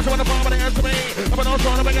talk. Which one the bomber, they answer me. I'm an old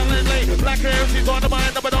son, I'm a young lady. Black Rams, she's on the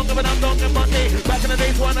mind, but don't give it up, don't get monkey. Back in the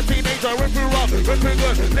days when a teenager, went through rough, went through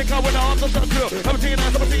good. Lick out with the arms of shot through. I'm a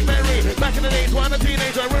teenager, I'm a teen Mary. Back in the days when a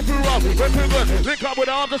teenager, went through rough, went through good. Lick out with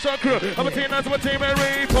the arms of shot through. I'm a teenager, I'm a teen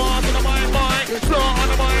Mary. Pause on the mind, slow on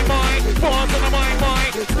the mind. Pause on the mind,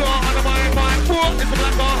 slow on the mind. What is the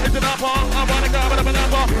black bar? Is it up? I wanna go, but I'm an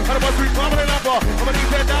apple. I don't want to be coming up. I'm a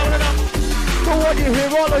DJ down and up. So when you hear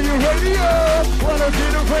all of you radio, wanna see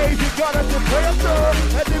the Phaze, you gotta just play up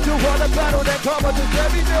though. And if you wanna battle, then come on, just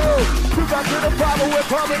let me know. You got to the problem, we're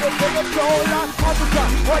coming to bring up the whole lot of the top.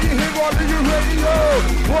 When you hear all of you radio,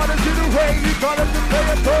 wanna see the Phaze, you gotta just play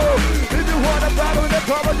up though. If you wanna battle, then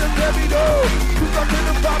come on, just let me know. You got to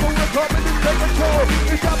the problem, we're coming to take control.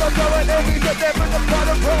 It's got to go and enemies, and then bring up the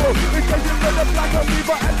of pro. It's just you bring the Blacka,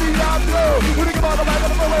 Fever, and Diablo. We think about the man,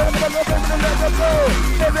 I'm gonna let them go.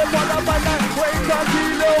 Everyone on my life. Wait on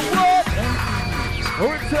Kilo, what?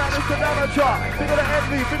 Return is to Damaja. Big of the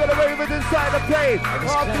envy, big of the ravens inside the plane.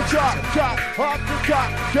 Off the chop.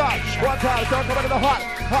 One time, don't come out of the hot.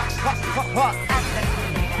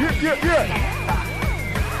 Yeah.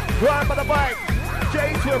 Right by the bike.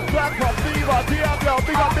 Jason, Blacka, Fever, Diablo,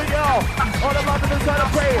 big L. All the London inside the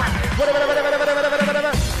plane. Whatever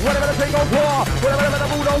the thing goes war, whatever the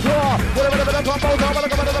mood goes war, whatever the combos are,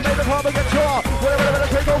 whatever the main combo gets raw, whatever the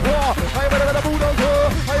thing goes war, whatever the mood goes war,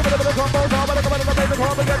 whatever the combos are, whatever the main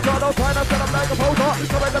combo gets raw. No time to set up like a poser,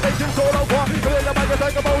 so when the bass is solo war, within the mic is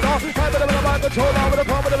like a motor, whatever the mic controller, with a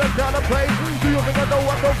combo that lets down the plane. Do you think I know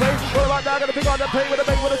what no face? Well, right now, gonna pick on the pain with a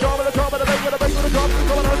bang, with a drum, with a drum, with a bang, with a bang, with a drum.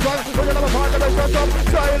 Coming on a drum, we're gonna find the best of them.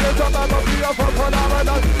 Silence up, I'm up here for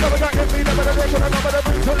phenomenon. Never got your feet, never gonna take it, never gonna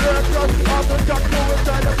bring to the restaurant. After the duck, you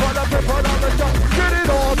inside the front of the front of the duck. Get it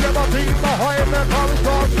all, get my feet behind the comes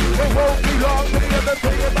from. It won't be long to get the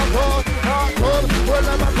thing in my car. Hardcore, well,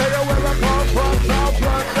 let me tell you where I come from.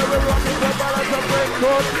 Southland, never rocking the balance of break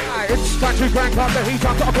good. It's time to crank up the heat,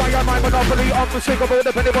 I'm to apply my monopoly. I'm the single board,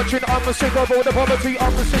 the penny watching, I'm the single board, the poverty,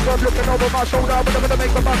 I'm the single looking over my shoulder, but I'm gonna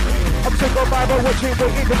make a buck. I'm single Bible watching,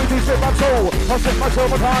 waiting for me to set my soul. I'll set my soul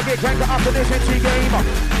on target, crank it up to this NC game.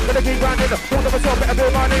 Gonna keep grinding, all of myself, better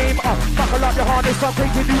build my name. Buckle up your harness, I'm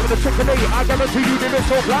taking you to the trick-of-day. I guarantee you, this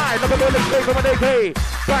will fly, never go to play from an AK.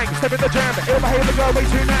 Bang, step in the jam, ill behavior, go way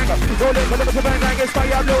too nang. Roll in, put a bang, it's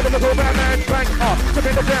Diablo, Liverpool, Batman, bang. Step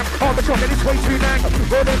in the jam, on the truck, and it's way too nang.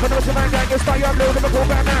 Roll in, put a bang, it's Diablo, Liverpool,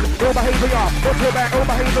 Batman. Ill behavior, what's your back, ill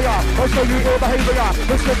behavior. I'll show you ill behavior,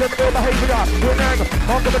 let's get them ill behavior. We're nang,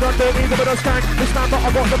 I'm gonna done dirty, I'm gonna stank. This time, I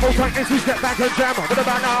got the most tank, and step back and jam. What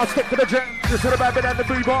about now, I'll stick to the jam. This is about bit and the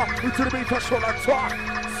B-bar, we to the beat, touch what I talk.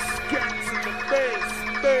 Skets in the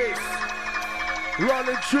bass.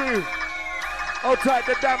 Running true. Outside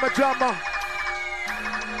the Damaja.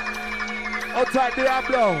 Outside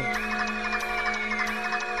Diablo.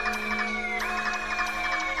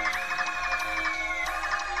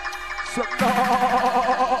 Some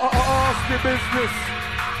nasty business.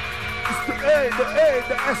 It's the A, the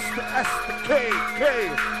S, the S, the K.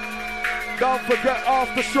 Don't forget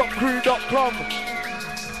aftershopcrew.com.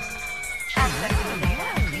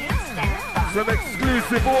 Some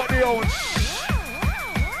exclusive audio.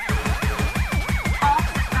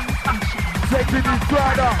 Taking his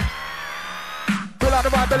brother. Bill out the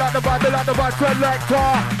vibe,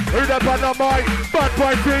 selector. In the Panamite, bad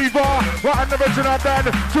boy fever. What an original man,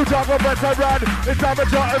 to talk a veteran. It's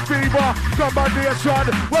Damaja and fever, combination.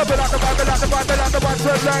 Well, bill out the vibe,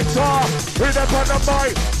 selector. In the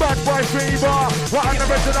Panamite, bad boy fever. What an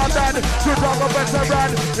original man, to talk a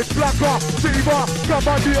veteran. It's Blacka, fever,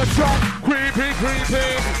 combination. Creepy,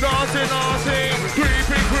 naughty,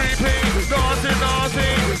 creepy, naughty,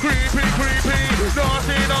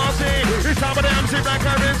 naughty. It's time for the MC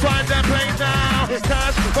Blacka, it's find that place now.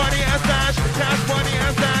 Cash, money and stash,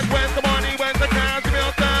 where's the money, where's the cash? Give me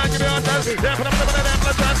your stash, yeah, put up the plan. I'm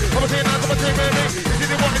a team, baby. Is it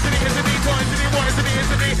the one, is it the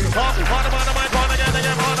on the mic, on again,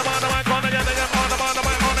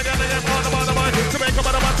 to make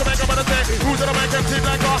a better thing. Who's gonna make MC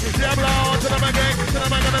Blacka? Diablo, to the nigga.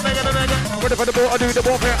 Ready for the ball, I do the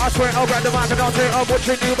warfare. I swear I'll grab the mic and I'll say I'm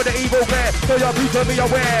watching you with the evil glare. So your people be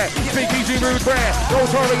aware. Speak easy, rude rare.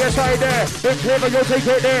 Notorious I there. It's clever, you'll take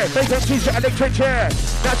it there. Make them she's an electric chair.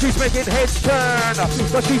 Now she's making heads turn.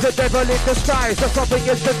 But she's a devil in disguise. So something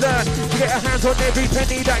you should learn. To get her hands on every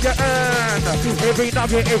penny that you earn. Every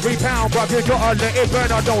nugget, every pound, but you gotta let it burn.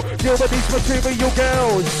 I don't deal with these material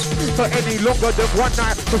girls for any longer than one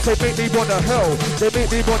night. Cause they make me wanna hell. They make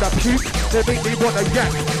me wanna puke. They make me wanna yak.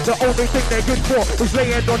 The only thing they're good for is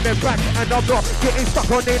laying on their back. And I'm not getting stuck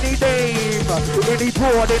on any name. Any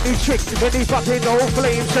broad, any chick, any fucking old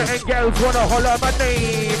flame. Certain girls wanna holler my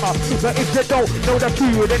name. But if you don't know the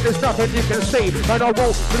cue, then there's nothing you can say. And I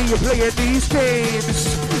won't leave you playing these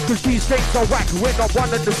games. Cause these things are whack, we're not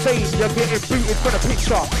one and the same. You're getting booted for the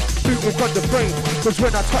picture, booted from the frame. Cause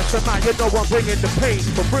when I touch the man, you know I'm bringing the pain.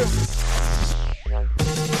 For real.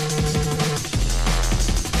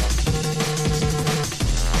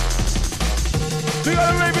 We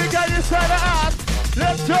gotta really get you set up.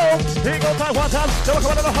 Let's go. Here goes my one time. Never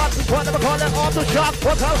come out of the hot. One never call it auto shot.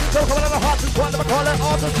 One time. Never come out of the hot. One never call it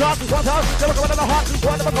auto shot. One time. Never come out of the hot.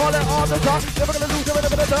 One never call it auto shot. Never gonna lose. Never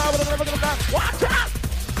gonna die. Never gonna die. Watch out.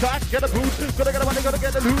 Get a boost, gotta get a money, gotta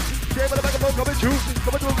get a loot. Shave with a microphone, come and shoot.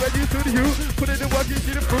 Come and do it, ready to the you. Put it in work, you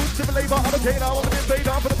see the fruit. Civil labor, alligator, I want to be paid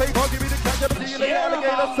off for the paper. Give me the cash, I'm the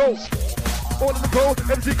alligator, so. All in the go,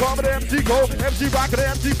 MC Carmen, MC Go, MC Rock,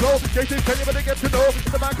 and MC Flow. Casey, can you better get to know?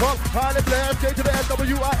 The man called Highland Blast, J to the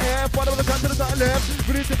SWIF. Whatever the country to the side left.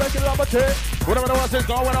 We need to make it on my tape. Whatever the what's is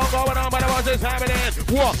going on, but what's is happening?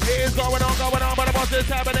 What is going on, but what's is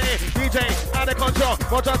happening? DJ, out of control,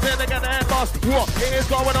 watch us in to get the head boss. What is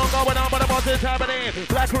going on, but what's is happening?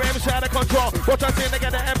 Black Rim, out of control, watch us in to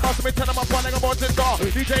get the head boss. We turn them up on like a morning door.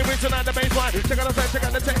 DJ Richard and the baseline, check out the set, check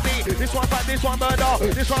out the technique. This one back, this one murder,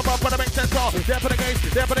 this one up, but it makes sense. There for the gates,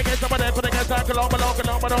 there for the gates, over there for the gates, there for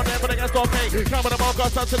the gates, okay. Come on the mark,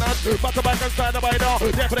 such and such, back to back inside the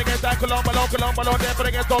door. There for the gates, there for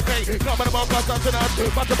the gates, okay. Come on the mark, such and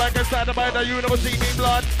such, back to back inside the door. You never see me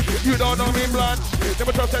blood, you don't know me blood.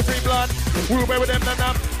 Never trust us in blood, we'll be with them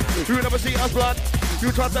then. You never see us blood,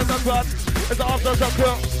 you trust us as blood. It's the after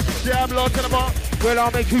circle, Diablo to the mark. Well,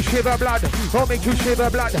 I'll make you shiver blood. I'll make you shiver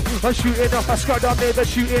blood. I'm shooting off a scud. I'm never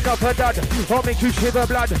shooting off a dud. I'll make you shiver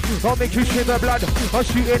blood. I'll make you shiver blood. I'm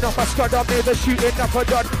shooting off a scud. I'm never shooting off a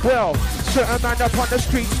dud. Well, certain man up on the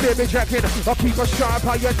streets, they be jacking. I'll keep a sharp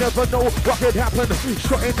eye. You never know what could happen.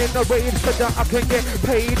 Shotting in the rain so that I can get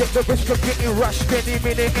paid. At the risk of getting rushed any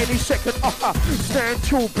minute, any second. Stand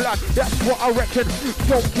true, blood. That's what I reckon.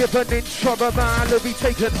 Don't give an inch of a mile to be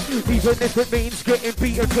taken. Even if it means getting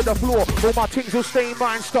beaten to the floor. All my things will stay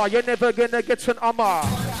mine, star. You're never gonna get an armor.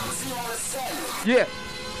 Yeah.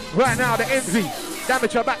 Right now, the envy.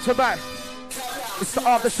 Damaja back to back. It's the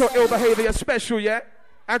after show ill behavior special, yeah?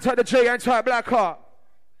 Anti the J, anti Blacka.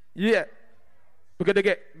 Yeah. We're gonna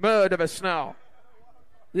get murderous now.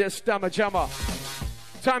 Yes, Damaja.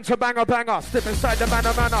 Time to banger, banger. Step inside the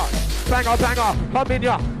manor. Banger, banger. I'm in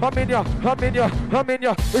ya.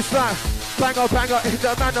 It's like banger, banger. In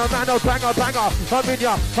the manor. Banger, banger.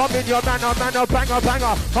 I'm in your manor.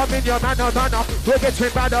 Banger. I'm in your manor. We're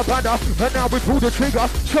getting badder. And now we pull the trigger.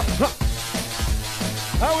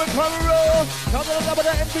 And we're coming roll. Come to the number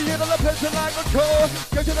of the NBA and the pension line control.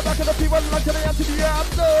 Get to the back of the people like to the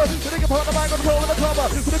Diablo. They can put the mind control in the cover.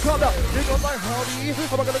 To the corner. You go like howdy.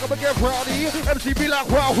 I'm gonna come and get rowdy. MC be like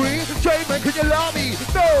Wowie. J-Man, can you allow me?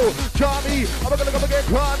 No, Johnny. I'm gonna come and get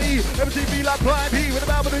crowdy. MC be like Climby. With the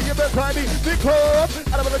man with the best timey. Because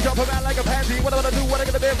I don't wanna jump around like a pansy. What I'm gonna do, what I'm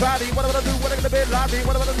gonna be body. What I'm gonna do, what I'm gonna be lobby.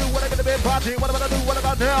 What I'm gonna do, what I'm gonna be party. What about I do? What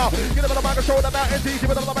about now? Get up on the mic and show them out. It's easy,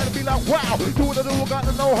 but I'm about to be like, wow. Do what I do, got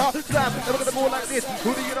to know how. Slam, never gonna move like this.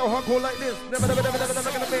 Who do you know how cool like this? Never gonna man.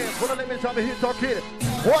 Hold on, let me try to hit talk kid.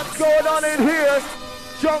 What's going on in here?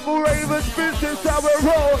 Jungle Ravens business our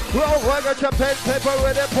roll. Roll like a pen paper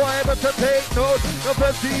with a poem to take note. No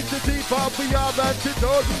proceed to see pop we are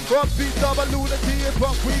antidote. From beats of a lunacy is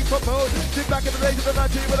what we promote. Sit back in the days of the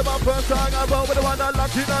 19 with my first song I wrote with the one I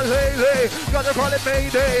locked in a lady. Gotta call it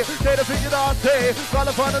Mayday. They the thing I say.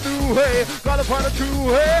 Gotta find a new way. Gotta find a true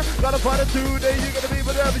way. Gotta find a true day. You gotta be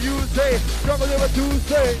whatever you say. Jungle never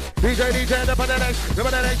Tuesday. DJ, the Pananics. The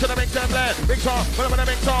Pananics should have made them land. Big song, but I'm gonna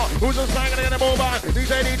make song. Who's just banging in the move on?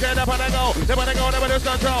 DJ, the Panago. They wanna go, never lose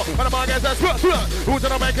control. But the market says, who's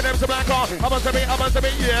gonna make them to Blacka? I must be,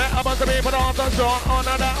 yeah. I must be, put on the shore. On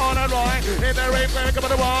a right. In the rape, make up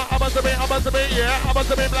the wall. I must be, yeah. I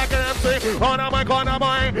must be Blacka MC. On my corner,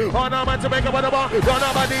 boy. On my to make up the wall. Run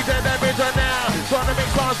up my DJ, that bitch now. So on the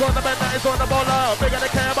big songs, on the bed, it's on the bowler. Bigger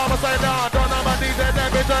than care about my side now. Run up my DJ,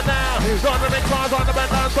 that bitch now. So on the big songs, on the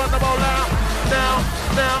bed, it's on the bowler. Now.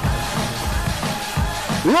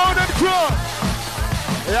 Roll them truck.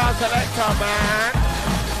 Yeah, selector, man.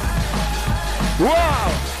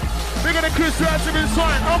 Wow. We're gonna Chris Ransom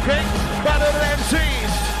inside. Okay. Battle of the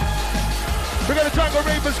MCs. We're gonna Jungle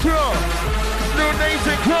Ravens crew. New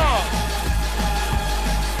Nation crew.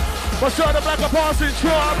 What's up, the Blacka passing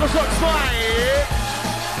crew? What's up, Spy?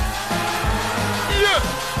 Yeah.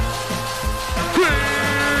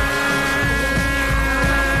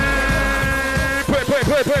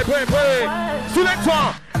 Play. Selector.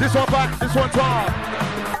 This one back, this one top.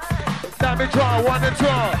 Damaja, 1 and 2.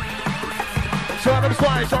 Show them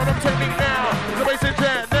twice, show them technique now. The basic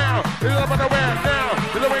jet now. It's up on the web now.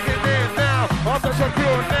 The way get in now. Off the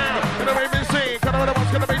secure now. In the Raven scene. Cut over the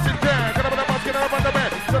box, get the basic jet. Cut over the box, get up on the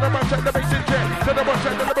bed. Set the watch at the basic jet. Set the watch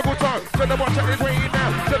at the Liverpool tongue. Set the watch at his way now.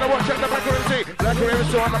 Set the watch at the Blacka MC. Blacka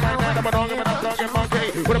MC, show on the mic now. I'm a dog and monkey.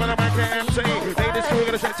 What about the mic MC? Ladies crew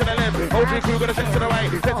gonna set to the left. OG crew gonna set to the right.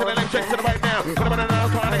 Set to the left, check to the right now. What about the now?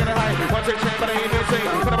 Trying to get a high. One take chain, but I ain't even see.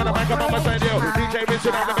 What about the mic? I'm on my side, yo. DJ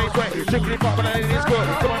Vincent on the bass way. Strictly popular in this good.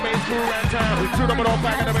 Come on, main crew around town. Shoot them all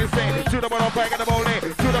back in the bass thing. Shoot them all back in the bowling.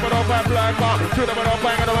 Shoot them all back Blacka. Shoot them all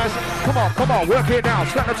back in the west. Come on, work it now.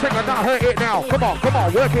 Slap the trigger, not hurt it now. Come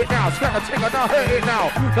on, work it now. Slap the trigger, not hurt it now.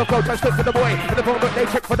 No go, just stick for the boy. In the phone, but they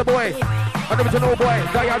check for the boy. I'm the original boy.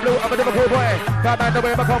 Diablo, I'm a Liverpool boy. That man, the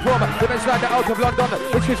way I come from. Women slide out of London.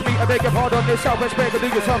 Which is me, I beg your pardon. This Southwest Bay can do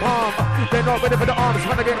you some harm. They're not ready for the arms.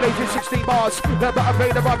 When I get lazy, 16 bars. They're better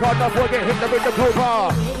play the rock hard enough. We'll get hit with the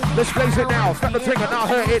crowbar. Let's blaze it now. Slap the trigger, not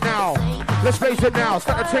hurt it now. Let's blaze it now.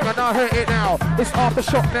 Slap the trigger, not hurt it now. It's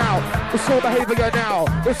aftershock now. It's all behavior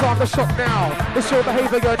now. It's aftershock now. It's all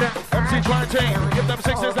behavior now. MC try chain. Give them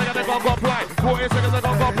 6 seconds, they're gonna go play. 4 seconds, they're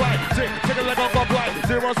gonna go play. 6 seconds, they're gonna go play.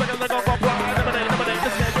 0 seconds, they're gonna go play.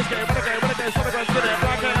 This game, what a game, son of a gun,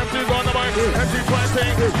 Blacka MC's on the mic. MC try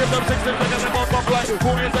chain. Give them 6 seconds, they're gonna go play.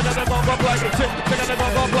 4 seconds, they're gonna go play. 6 seconds, they're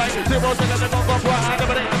gonna go play. 0 seconds, they're gonna go play.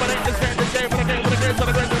 This game, what a game, son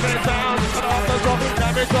of a gun, sound. And after the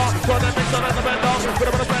damage off, so that makes on the bend off. Put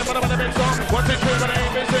them on the fan, put them on the mix on. 1, 2, 3, but I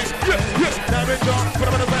ain't missing. Damage off, put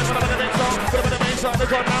them on the fan, put them on the mix on. Put them on the main shot, the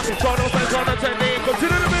drop now. Show them fans on the technique.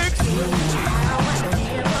 Consider the mix.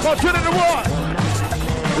 Consider the what?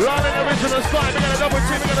 Running the original style. We got a double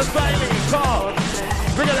team, we got a styling car.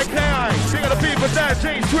 We got a KI, we got a people there,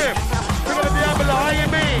 J Swif. We got a Diablo,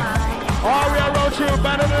 IMB. Aria Road True,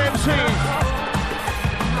 Battle of the MCs.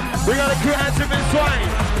 We got a crew active inside.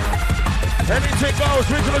 Anything goes,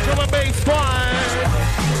 original drum and bass, fine.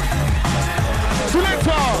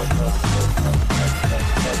 Selector.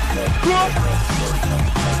 Group.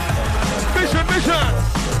 Mission.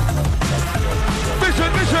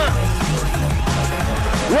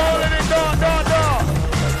 Rolling it down.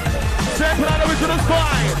 Sample on the original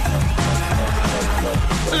spine.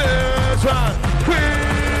 Let's run.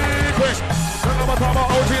 Quick. I'm talking about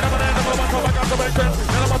OG number 9, I'm talking about conservation,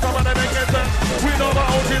 and I'm talking about the negation. We know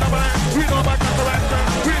about OG number 9, we know about conservation,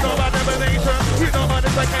 we know about divination, we know about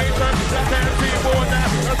desiccation. That can't see more than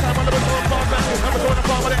that. That's time on the original sponsor. I'm doing the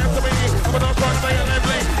farm of the MCB. I'm not trying to make a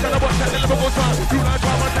lively. Tell them what's that Liverpool song. Do not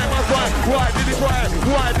try my time, I try. Why did he try?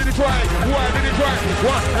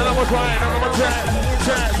 What? And I'm trying, and I'm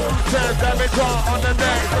chance, damage on the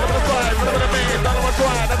neck. I'm gonna try, I'm gonna make it, and I'm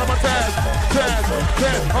trying, and I'm test.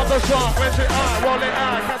 On the shot, when she roll it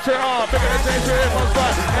out, catch it up, bigger than danger if I'm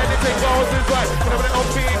right. Anything goes is right. Whenever the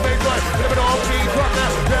offbeat, bass right. Whenever the offbeat, drop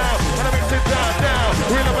down. And I mix it down.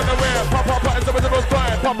 We live in the rear, pop, it's the original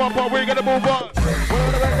spine. Pop, we gotta move on.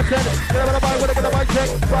 We're gonna check, we're gonna check.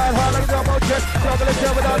 Ride hard like a jumbo check. Not gonna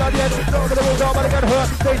check without audience. Not gonna move on, but I get hurt.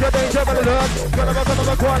 Danger. Jump on the look, gonna go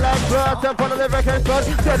like blood. Step on the lyric and blood.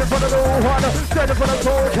 Stand in front of the one, stand in front of the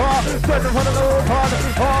torture. Stand in front of the one,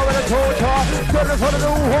 all in the torture. Stand in front of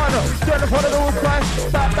the one, stand in front of the crash.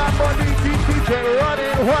 That money, DJ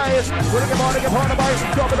running wild. When I get on the bike,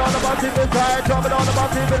 drop it on the bus in the side, drop it on the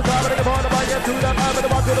bus in the side. When I get on the bike, get to that man with the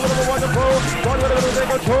bus in the wonderful. One with the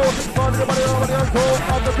control, one with the money on the control.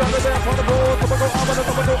 On the ground, there for the road. Some go up, some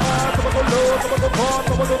go high, some go low, some go far,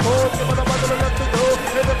 some go close. Some go to the left to go.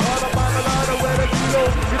 Every part of my line, where the kilo.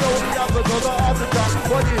 You know the other goes off the top.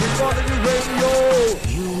 What you hit on the radio?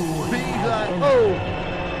 You be like, oh,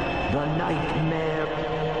 the nightmare.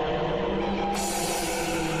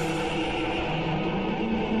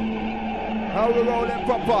 How we rolling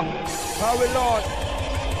proper? How we launch?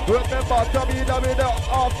 Remember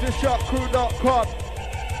www.aftershotcrew.com.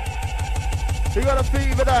 You got a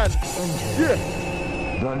fever then? Yeah.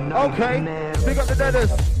 Okay. We got the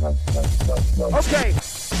deaders. Okay.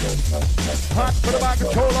 Hot for the back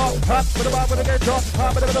controller, hot for the back with the get drop, hot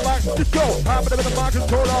for the back, just go, hot for the back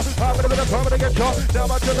controller, hot for the front with the get drop. Now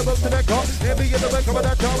my turn to move to the car, maybe in the back of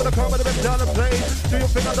that car with the car with the big down the plane. Do you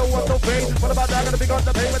think I don't want no pain? What about that? Gonna be on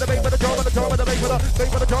the pain with the pain for the jaw, with the jaw, with the pain for the pain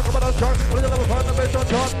for the jaw, with the jaw, with the little fun, the bitch on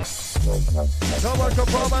top. So much for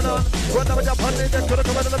promenade. When I'm up on it, that's gonna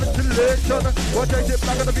come out of the ventilation. Watch I sit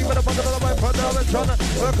back on the beat with the fucking of my father and son.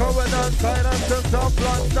 We're coming on side and just off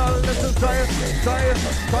long down. Listen, sire.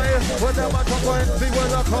 When I'm up on see when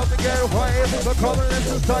I come to get away. We're coming,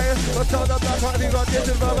 listen, sire. But tell them that party got this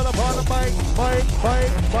is verbal upon the mic.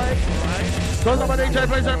 Cause I'm a DJ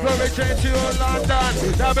plays and flow, it change you in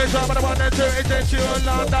London. That bitch I'm the one that do it change you in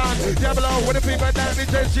London. Diablo with the people that it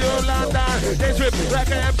change you in London. They Swif,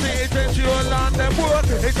 Blacka MC, it change you in London. What?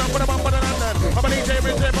 It's up for the bump of the London. I'm a DJ,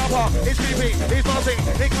 Rich Papa. It's VP, it's Mossy.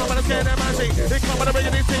 They come with a scan and Mancy. They come with a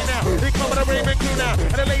regular scene now. They come with a raving crew now.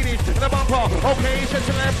 And the ladies, and the bumper. Okay, shut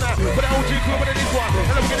your left now. With the OG crew, with this one.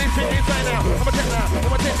 And I'm getting sick inside now. I'm a check now.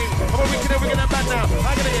 I'm a technique. I'm a wicked and bad now.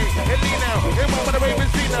 I gotta get it lean now. They come with a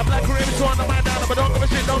raving scene now. Black crew, it's on the man down. But don't give a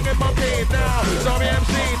shit, don't get monkeyed now. Zombie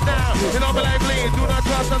MC now. You don't believe bleed. Do not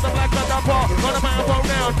trust us, I'm black on that part. On the man phone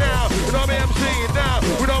now. You don't be MC now.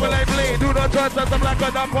 We don't believe bleed. Do not trust us, I'm black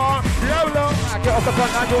on that part. Diablo. Get off the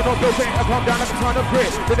front line, you're not building. I come down like a ton of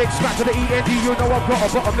grit. The next scratch to the END, you know I've got a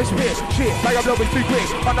bottomless pit. Shit, like I'm blowing too quick.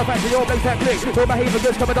 On the fact that your blaze that click. All behavior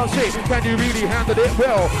just coming on shit. Can you really handle it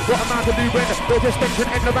well? What am I to do when there's just tension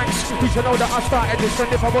in the ranks? We should know that I started this,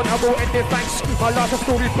 and if I want, I will end it, thanks. My last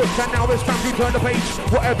story booked, and now it's time to turn the page.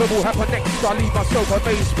 Whatever will happen next, I'll leave myself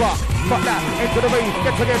amazed. But fuck that, into the rave,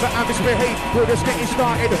 get together and misbehave. We're just getting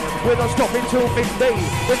started, we're not stopping till midday.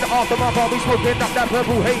 In the aftermath, I'll be smoking up that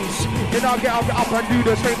purple haze. Then I'll get up and do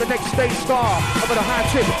the same the next day. Star, I'm on a high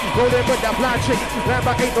chick, rolling with that blind chick.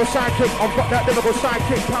 Lambert ain't no sidekick, I've got that lyrical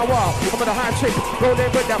sidekick power. I'm on a high chick,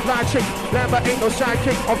 rolling with that blind chick. Lambert ain't no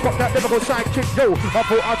sidekick, I've got that lyrical sidekick. Yo, I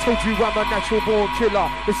thought I told you I'm a natural born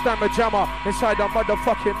killer. It's Damaja inside the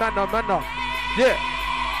motherfucking manna. Yeah.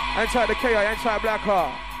 Inside the KI, inside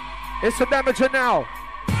Blacka. It's the Damaja now.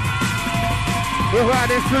 We're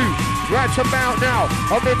riding through. Right about now,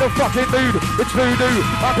 I'm in the fucking mood. It's voodoo,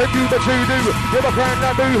 I can do the voodoo. You're a friend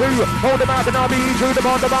that boo-hoo. Hold them out and I'll be true to the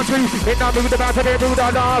one two. In that mood about to be rude,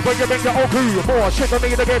 I love when you make your own crew. More shit for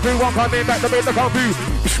me to get through, I'm coming back to make the kung fu.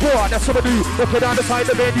 Squad, that's what I do. Looking down the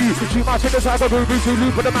side of the menu. Shoot my shit inside the voodoo to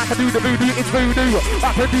loop, but the man can do the voodoo. It's voodoo,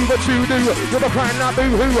 I can do what you do. You're a friend that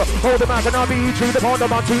boo-hoo. Hold them out and I'll be true to the one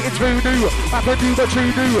two. It's voodoo, I can do what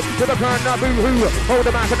you do. You're a friend that boo-hoo. Hold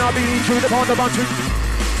them out and I'll be true to the one two.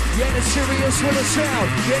 Getting serious with a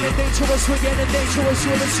sound. Getting dangerous, we're getting dangerous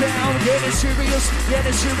with a sound. Getting serious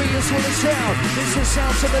with a sound. This is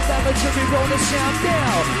sound to the Damaja, we roll the sound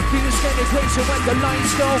down. Things getting crazy when the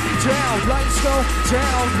lights go down. Lights go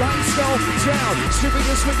down, lights go down.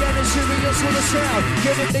 Serious, we're getting serious with a sound.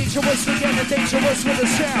 Getting dangerous, we're getting dangerous with a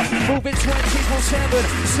sound. Moving 24/7,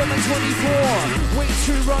 724. Way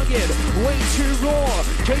too rugged, way too raw.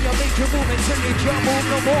 Can you make your move until you can't move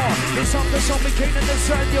no more? It's on the zombie cane and the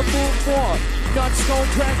side you move more. Nuts, gold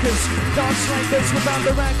crackers, dance like this without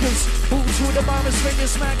the rackers. Boots with the virus, finger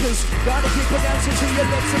smackers. Gotta keep it dancing till your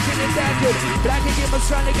legs are getting daggered. Black and give a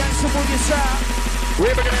sign against the boogie side.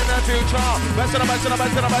 We're beginning the future. Best of the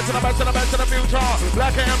future.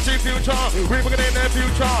 Blacka MC future. We're beginning the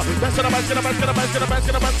future. Best of the future.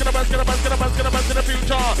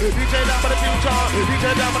 DJ down for the future.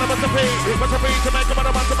 DJ down for the must be to make a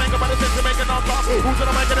mother, to make a mother, to make a knock off. Who's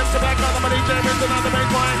gonna make it? It's the back on the DJ is another main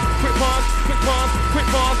point. Quick pause.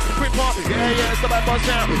 Yeah, it's the bad boss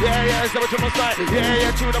now. Yeah, it's the original style.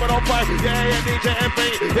 Yeah, 2 number 5. Yeah, DJ MP.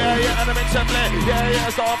 Yeah, and the mix and play. Yeah,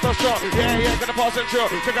 it's the after shot. Yeah, gonna pass it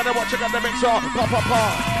through. Check out the watch, check out the mix on.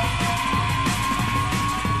 Pop.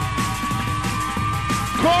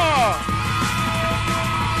 car.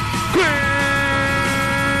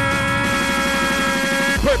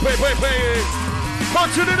 Play.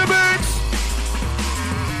 Continue the mix.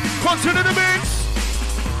 Continue the mix.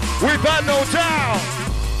 We've had no doubt.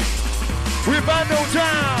 We've had no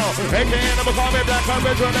doubt. AK number call me Black on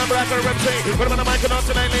Retro and Blacker MC. Put him on the mic and on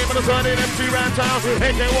tonight, name on the sun in MC round town.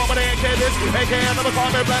 AK woman, AK this. AK number call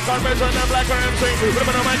me Black on Retro and Blacker MC. Put him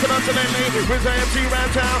on the mic and on tonight, name with the MC round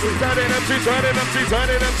town. Turning MC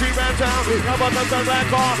round town. How about the sun black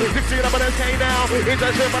car? 16 up on SK now. It's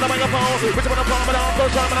that shit on the microphone. Which one I'm palming on, go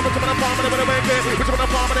shot, and I'm putting on palming on the make it. Which one I'm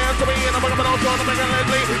palming on to me, and I'm putting on to the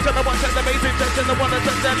Leslie. Send the one, send the basic, send the one that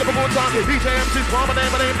sends that Liverpool song. DJ MC's palming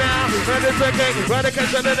my name now. Dedication. Go on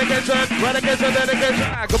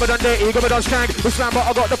dirty, go on skank. We slam, but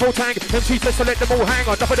I got the full tank. MC says to let them all hang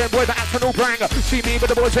on. Enough of them boys are acting all brang. See me with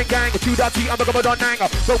the boys in gang. 2 dirty, I'm a go on nang.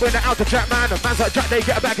 Go in the out to Jack man. Man's like Jack, they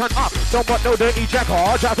get a backhand up. Don't want no dirty jacker.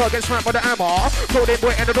 Jacker gets smacked by the hammer. Throw them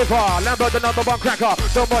boy in the river. Lambert the number one cracker.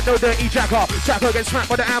 Don't want no dirty jacker. Jacker gets smacked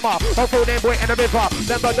by the hammer. I'll throw them boy in the river.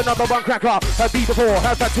 Lambert the number one cracker. Have beat before.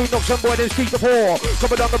 Have that 2 knocks and boy then speak before.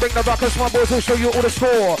 Come along and bring the ruckus. My boys will show you all the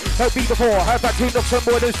score. Have beat before. Have that 2 knocks and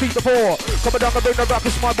boy then speak before. Come along and bring the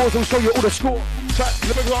ruckus. My boys will show you all the score.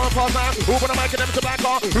 Let me go on past now. Who gonna make them to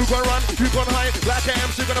Blacka? Who gonna run? Who gonna hide? Blacka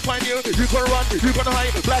MC gonna find you. You gonna run? You gonna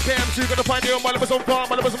hide? Blacka MC gonna find you. My was on farm.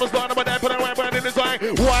 My was gone. But I put a weapon in his eye.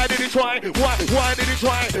 Why did he try? Why did he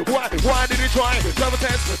try? Why did he try? Double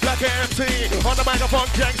test. Blacka MC on the microphone,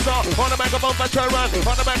 gangster. On the microphone, veteran.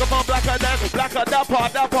 On the microphone, Blacka then. Blacka dapper.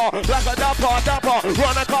 Blacka dapper.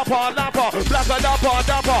 Run a copper, dapper. Blacka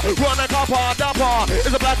dapper. Run a copper, dapper.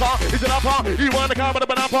 Is it Blacka? Is it upper? You want to come with a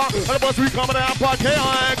banana? And the boss we come with a apple.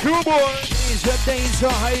 Cool boy. Danger,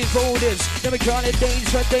 high voltage. Never call it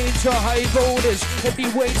danger, high voltage.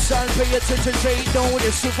 Heavyweight sound, pay attention, take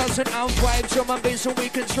notice. 2005, drum and bass, so we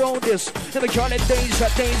control this. Never call it danger,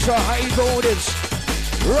 high voltage.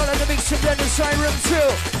 Roll on the mix and then the side room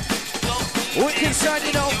too. Wicked side,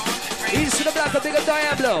 you know. East to the Blacka, bigger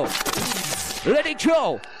Diablo. Let it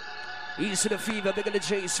go. East to the Fever, bigger the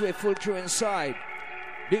J Swif, full crew inside.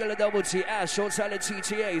 Bigger the Double T, Ash, outside the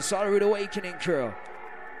TTA, Solid Awakening crew.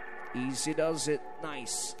 Easy does it,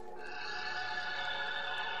 nice.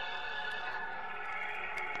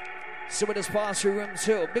 So with this pass through room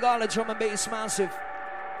 2, big all the drum and bass massive.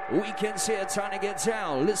 Weekends here, trying to get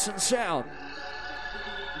down, listen sound.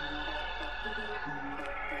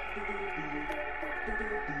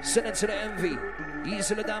 Send it to the Envy,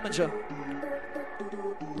 easy the Damaja.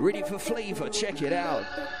 Ready for flavor, check it out.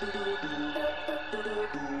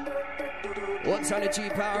 One time the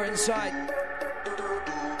G-Power inside.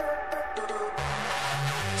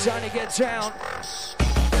 Trying to get down.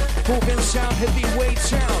 Moving sound, heavyweight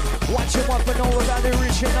sound. Watch him up and all about the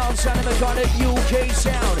original sound. And I got it UK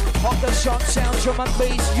sound. Off the shot sound, drum and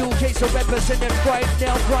bass UK. So represent it right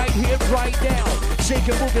now, right here, right now. Shake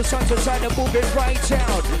and move your songs inside and move it right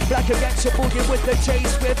down. Black against the boogie with the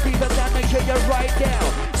chase with fever down the kill you right now.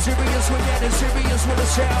 Serious with that and serious with the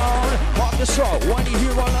sound. Off the shot, want to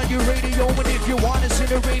hear all on your radio. And if you want to see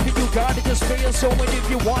the raving, you gotta just pay us. So and if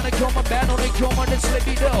you want to come and battle, then come on and let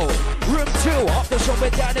me know. Room 2, off the shot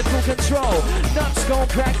with that and full control. Nuts, stone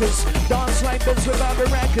crackers, dance like biz with our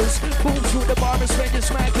rackers. Boom through the bar and spend your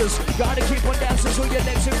smackers. Gotta keep on dancing so your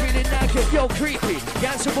legs are really knackered. Yo, creepy,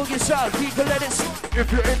 dance a boogie sound, people let it.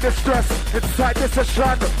 If you're in distress, inside this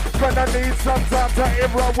session, gonna need some time to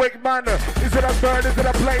heroic man. Is it a bird, is it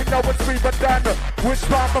a plane? No, it's fever done. Which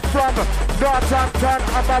part I'm from? Northampton,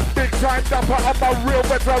 I'm a big time dumper, I'm a real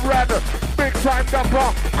veteran. Big time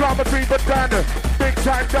dumper, grammar fever done. Big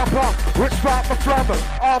time dumper, which part I'm from?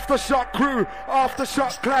 Aftershock crew,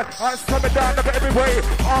 aftershock clan. I'm coming down never every way.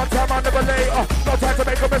 On time, I never late. No time to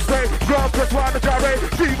make a mistake. Grab just round the gyrate.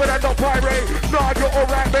 Fever and no pirate. Nah, you're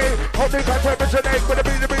alright, mate. Only can't originate with the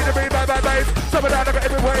beat, bye, bass. Coming down never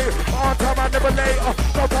every way. On time, I never late.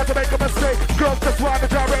 No time to make a mistake. Grab just round the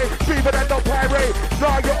gyrate. Fever and no pirate.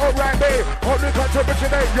 Nah, you're alright, mate. Only can't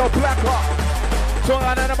originate. You're Blacka. So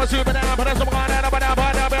I never see me down, but I'm going to have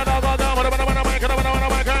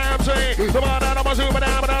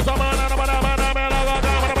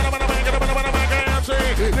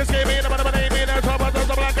this game ain't about the name, it's about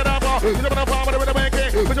the black and up. It's about the farm with the banking,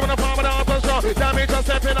 it's about the farm with the auto. Damage just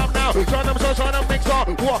stepping up now. Trying to mix up.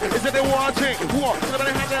 What is it they watching? What? Is it about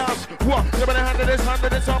the handles? What? Is it about the handle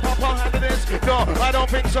this, papa handle this? No, I don't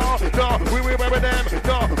think so. No, we will with them.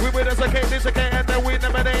 No, we will this again, and then we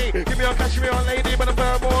never day. Give me a cash, me on lady, but a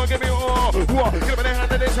bird more, give me all. What? Give me the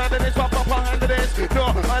handle this, papa handle this. No,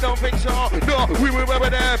 I don't think so. No, we will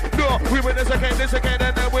with them. No, we will this again,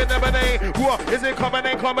 and then we never day. What? Is it coming,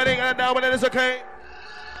 and now when it is okay?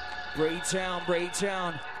 Break down, break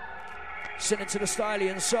down. Send it to the stylie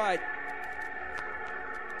inside.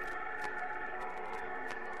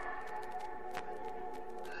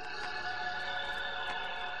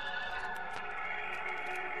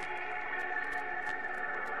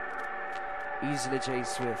 Easily J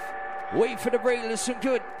Swif. Wait for the break, listen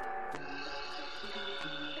good.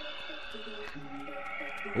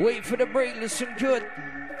 Wait for the break, listen good.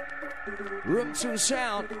 Room 2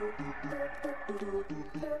 sound.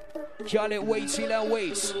 Call it wait till I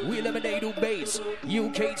wait. We eliminate all base.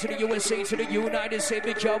 UK to the USA to the United States.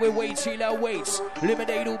 Because we wait till I wait.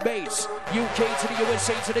 Eliminate all base. UK to the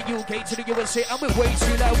USA to the UK to the USA. And we wait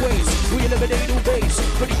till I wait. We eliminate all base.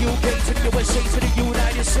 For the UK to the USA to the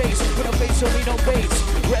United States. With a base only no base.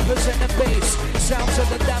 Represent the base. Sounds of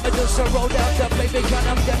the Damaja. So roll down the play because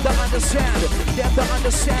I'm them to understand. Them to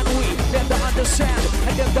understand we. Them to understand.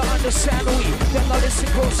 And them to understand we. Them not listen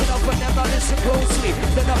close enough and them not listen closely.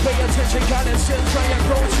 Them not pay attention, God is still trying to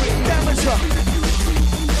close with Damaja.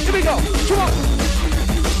 Here we go, come on.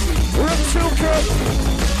 Room 2 crew.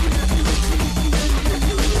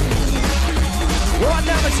 We're on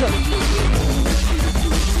Damaja.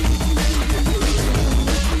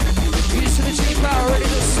 East to the G-Power, ready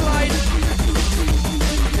to slide.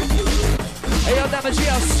 Hey, yo,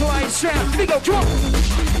 Damaja, slide sound. Here we go, come on.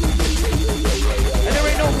 And there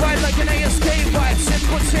ain't no vibe like an ASK vibe,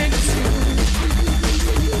 simple things.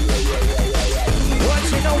 What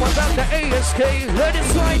you know about the ASK? Let it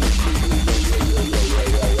slide.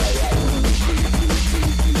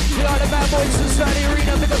 Feel all the bad boys inside the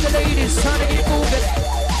arena because the ladies trying to get moving.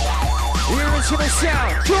 The original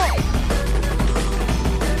sound. Drop.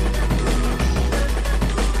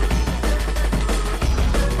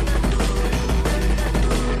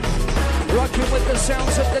 Rocking with the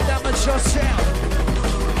sounds of the Damaja sound.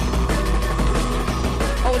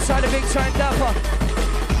 Outside the big time dapper.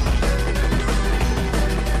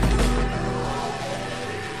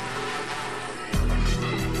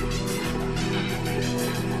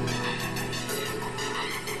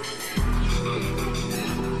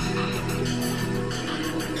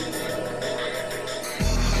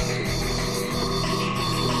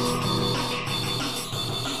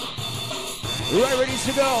 Right, ready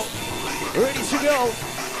to go. Ready to go.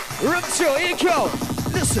 Room 2, here you go.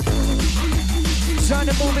 Listen. Sign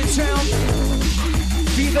the moving sound.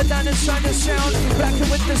 Fever down inside the sound. Blacka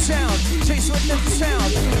with the sound. Chase with the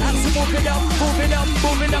sound. As we move it up, moving up,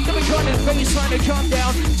 moving up. Then we got it. Baseline to calm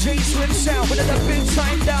down. J Swif sound. With the big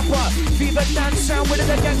time dapper. Fever down sound. With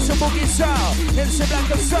the gangster boogie style. It's the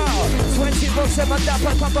Blacka style. 24/7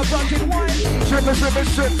 dapper. Pump a rockin' wine. Trippin',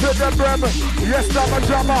 shit to the brim. Yes,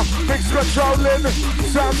 Damaja. Mix controlling.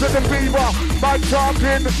 Sounds of the fever. Mic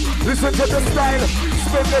talking. Listen to the style.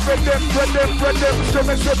 Spin the rhythm.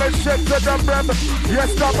 Trippin', shit to the brim.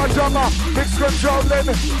 Yes, Damaja. Mix controlling.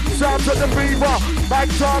 Sounds of the fever. Mic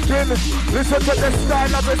talking. Listen to the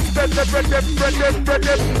style of it. Spin the rhythm.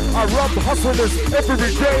 I rub hustlers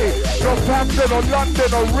every day. Northampton or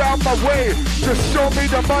London or round my way. Just show me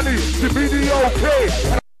the money to be the okay.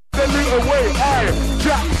 The little way,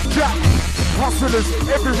 Jack, hustlers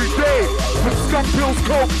every day. With skunk pills,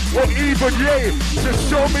 coke, or even yay. Just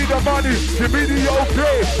show me the money, give me the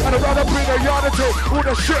okay. And I'd rather bring a yard and take all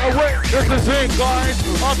the shit away. This is it, guys.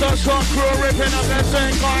 I've got some crew ripping up their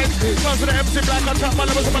same guys. Come to the MC Blacka, trap my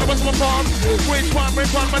levels, my farm. Which one,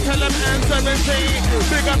 but tell them N17.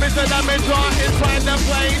 Big up Mr. Damaja inside the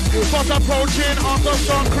place. Boss approaching, I've got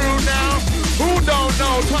some crew now. Who don't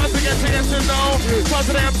know? Try to get to know. Try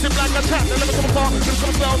to the MC Blacka, trap the levels, my farm. This is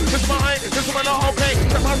my flow, this is my eye, this is my not okay.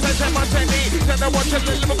 Check my set, check my technique. Check the watch and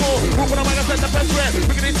Liverpool. Who put on my set the best red.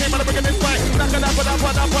 Big in this team, and I'm big in this fight. Knock it up,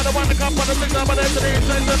 put the one to come, put the six up, put the three,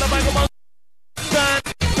 and the mic of my stand.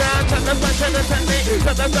 Check the side, check the technique.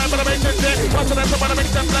 Check the side, but I make it dead. Watch the rest of what I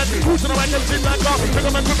make them blood. Who's on the right and see back up? Pick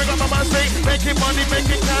up my crew, pick up my street. Making money,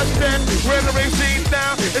 making cash then. Where the race scene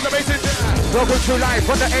now. It's amazing. Welcome to life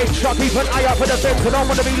on the edge. I keep an eye out for the fence. I don't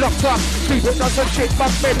want to be locked up. Sleeping on some shit,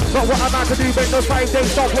 bumping. But what I'm out to do, make those 5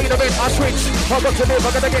 days. Don't play the bed. I switch. I've got to live.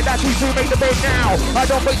 I'm gonna get that G to make the bed now. I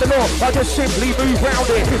don't break the law. I just simply move round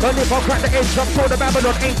it. And if I crack the edge, I'm sure the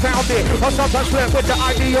Babylon ain't found it. I sometimes flirt with the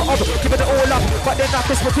idea of giving it all up. But then I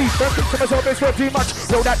kiss my teeth. Some always work too much.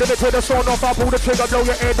 Roll that limit to the sawn off. I pull the trigger, blow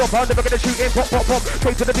your head off. I'm never gonna shoot in. Pop.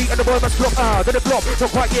 Straight to the beat and the boy must flop. Then it flop.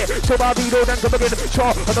 Not quite yet. So I read all them to begin.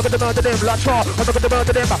 Char. I'm not gonna murder them. Like char. I'm not gonna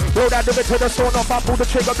murder them. Roll that limit to the sawn off. I pull the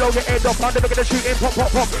trigger, blow your head off. I'm never gonna shoot in.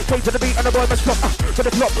 Pop. Straight to the beat and the boy must flop. To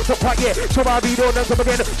the flop. Not quite yet. So I read all them to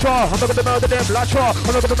begin. Char. I'm not gonna murder them. Like char.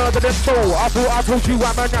 I'm not gonna murder them. So I told you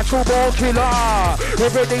I'm a natural born killer.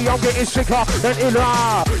 Every day I'm getting sicker than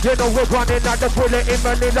iller. You know we're running at the bullet in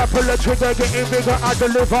Manila, pull the trigger, getting bigger, I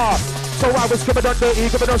deliver. So I was skimming on dirty,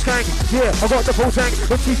 giving those gang. Yeah, I got the full tank.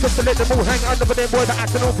 When she just to let them all hang. Under for them boys that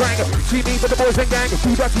acting all brang. See me with the boys and gang.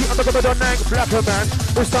 Too dirty, I'm not gonna done nang. Blacka man,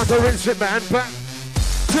 it's time to rinse it man. Back.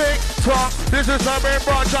 Tick tock, this is a main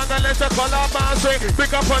branch and let's call our man swing.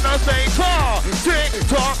 Pick up on the stage. Tick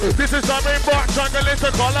tock, this is a main branch and let's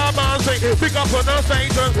call our man swing. Pick up on the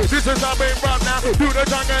stage. This is a main branch now. Do the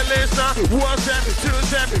jungle list now. 1 cent, 2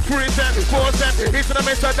 cent, 3 cent, 4 cent. It's the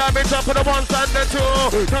Mr. Damage up for the 1 and the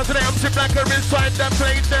 2. Come to the MC Blacka inside the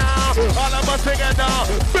plate now. All of us together.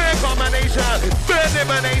 Big combination, big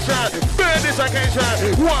elimination, big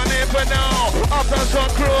dislocation. One in for now. After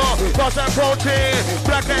some crew, plus that protein.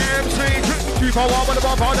 Blacka MC. Deep on one with the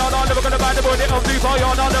bump, you're not never gonna buy the body of deep on,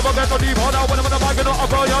 you're not never gonna deep on, when I'm gonna buy it up,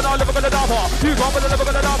 you're not never gonna dump. You come with the never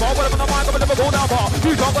gonna dump, when I'm gonna buy it, never go down.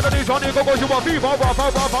 You come with the knees on, you go, you want fever,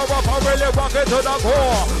 really rock it to the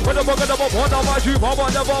core. When the bucket of a one of my sheep, I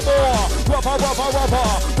want never more.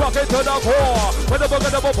 Rock it to the core. When the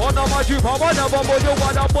bucket of a one of my sheep, I want never more. You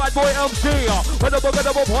want a bad boy MC. When the bucket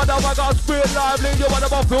of a one of my got spirit lively, you want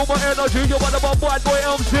to feel my energy, you want a bad boy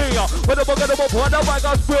MC. When the bucket of a one of my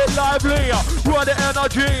got spirit lively. Run the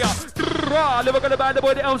energy. Never gonna ban the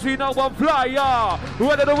boy the MC, not one flyer.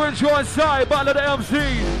 Whether the wind show inside, battle the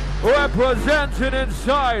MC. Representing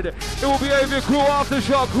inside. It will be AV crew after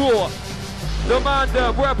shot crew. The man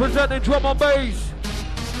there representing drum and bass.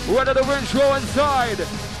 Whether the wind show inside.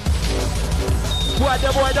 What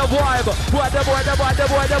the boy the vibe, what the boy the vibe, the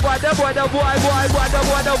boy the vibe, the boy the vibe, what the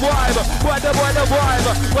boy the vibe, what the boy the vibe,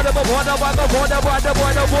 what the boy the vibe, what the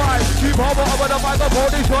boy the vibe. Keep over the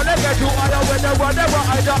microphone, it's gonna get you higher when the one the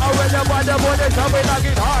right, when the one the boy is coming like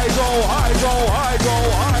it high, go, high, go, high, go,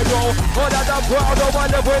 high, go. Oh, that the crowd over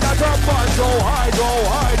the way that the fun go, high, go,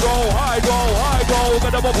 high, go, high, go, high, go.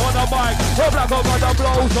 Get them up on the mic, so black over the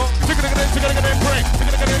blow, so.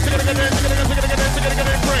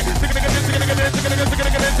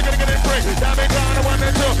 Damage on the 1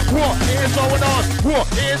 and 2. What is going on? What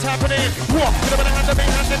is happening? What? Get up in the hand of me,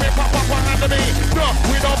 pop, hand of me. No,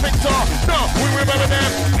 we don't think so. No, we remember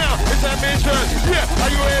them. Now it's a mission. Yeah, are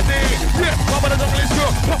you ready? Yeah, pop on the double is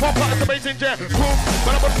good. Pop, it's amazing jet. Boom,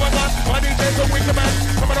 but I'm on one. My DJ's a wicked man.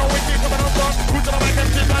 Coming on wiki, coming on song. Who's on the mic and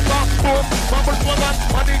shit like that? Boom, pop on one.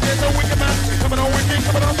 My DJ's a wicked man. Coming on wiki,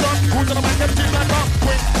 coming on song. Who's on the mic and shit like that?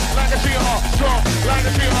 Quick, like a shooter. Strong, like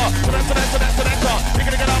a shooter. So that's. You're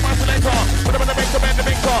gonna get out my selector. Put them in the mix, the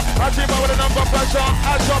mixer. I see my with a number pressure.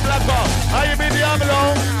 I shot Blacka. How you mean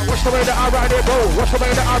Diablo? Watch the way that I ride it, go. Watch the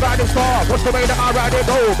way that I ride it, star. Watch the way that I ride it,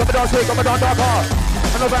 go. Come on, say, come on, darker.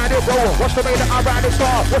 And I ride it, go. Watch the way that I ride it,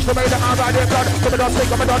 star. Watch the way that I ride it, blood. Come on, say,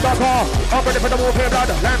 come on, darker. I'm ready for the warfare, blood.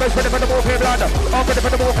 Lambers ready for the warfare, blood. I'm ready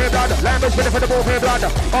for the warfare, blood. Lambers ready for the warfare, blood.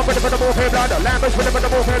 I'm ready for the warfare, blood. Lambers ready for the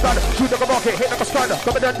warfare, blood. Shoot like a rocket, hit like a scud.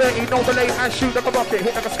 Come on, dirty, no delay, and shoot like a rocket,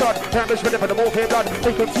 hit like a scud. Lambers ready for the warfare, blood.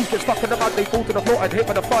 They can teach get stuck in the mud, they fall to the floor and hit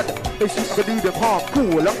for the fun. They see I can do them harm.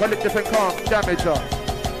 Cool, I'm gonna different calm. Damaja.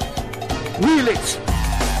 Wheel it.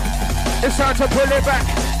 It's time to pull it back.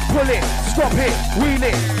 Pull it, stop it, wheel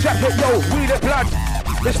it, jack it, yo, wheel it, blood.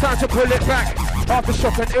 It's time to pull it back.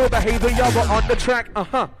 Aftershock and ill behavior, y'all on the track.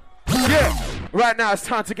 Yeah. Right now it's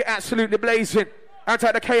time to get absolutely blazing.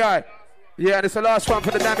 Anti the KI. Yeah, and it's the last one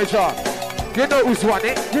for the Damaja. You know who's won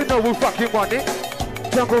it. You know who fucking won it.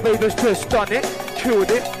 Jungle Baby's just done it.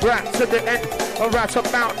 Killed it. Right to the end. Or right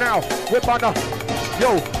about now. We're on the...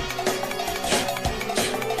 Yo.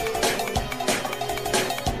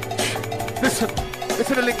 Listen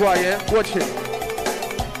to the lingua, yeah? Watch it.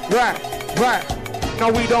 Right. Now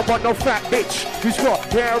we don't want no fat bitch who's got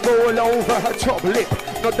hair all over her top lip.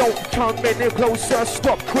 No, don't come any closer,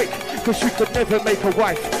 stop quick, cause you could never make a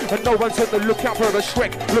wife. And no one's on the lookout for a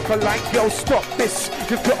Shrek look-alike. Yo, stop this.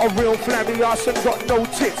 You've got a real flammy ass and got no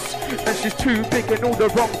tits. And she's too big in all the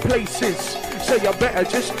wrong places. So you better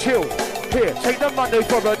just chill. Here, take the money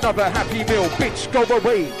for another Happy Meal. Bitch, go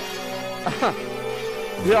away.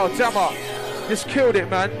 Yo, Dama, just killed it,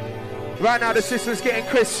 man. Right now the system's getting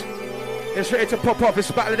crisp. It's ready to pop off.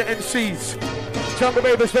 It's battle of the MCs. Jungle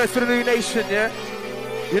Babies versus the New Nation, yeah?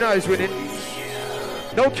 You know who's winning.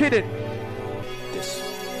 No kidding.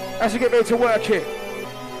 As you get ready to work it.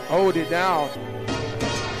 Hold it down.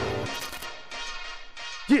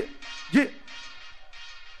 Yeah.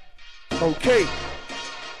 Okay.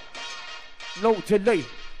 No delay.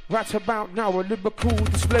 Right about now, a lyrical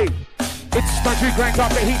display. It's time to crank up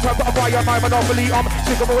the heat, I've got to buy my monopoly. I'm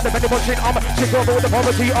sick of all the money watching, I'm sick of all the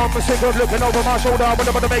poverty. I'm sick of looking over my shoulder when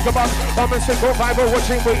I'm gonna make a buck. I'm sick of viral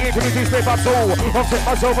watching, waiting for me to slip up. So I'm set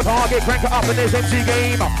myself a target, crank it up in this MC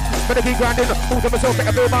game. Gonna keep grinding, all to myself,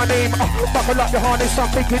 better feel my name. Buckle up your harness, I'm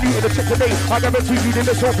taking you to the trick today. I guarantee you did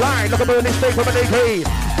this all blind, like a burning steak from an AK.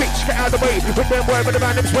 Bitch, get out of the way, with them wherever the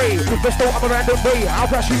random sway. Let's go up a random way, I'll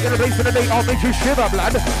crash you in a place for the day. I'll make you shiver,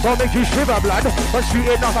 blood. I'll make you shiver, blood. I'm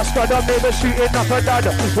shooting off a scud, I'm never shooting off a dud.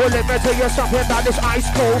 Well, let me tell you something about this ice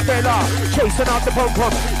cold fella. Chasing out the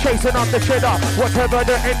pom-pom, chasing out the cheddar. Whatever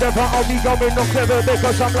the endeavor, I'll be going no clever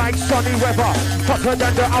because I'm like sunny weather. Hotter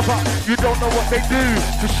than the other. You don't know what they do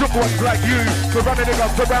to shook ones like you. For running it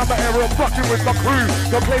up around the area, fucking with my crew.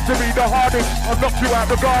 Don't claim to be the hardest, I'll knock you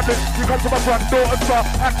out regardless. You come to my front door and start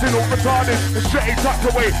acting all retarded. The shit ain't tucked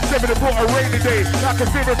away, living it for a rainy day. Like a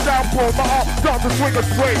serious downpour, my heart starts to swing and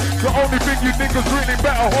sway. The only thing you niggas really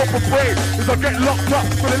better hope and pray is I get locked up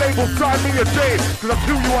for the label sign me a day. Cause I'll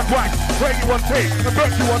kill you on wax, play you on tape, and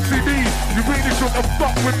burn you on CD. You really shouldn't have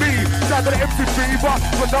fucked with me. Down to the MC fever,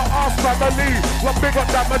 but not ask family. Well, big up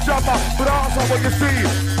Damaja, but ask on what you see.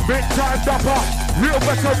 Big time dapper, real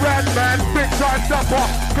veteran man, big time dapper.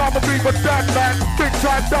 Come and be my dad man, big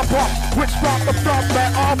time dapper. Which part the front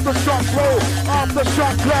man, after shot flow, after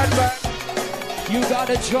shot glad man. You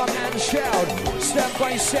gotta jump and shout, step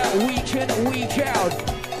by step, week in, week out.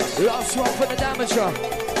 Last one for the Damaja.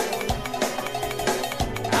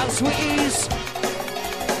 As we ease.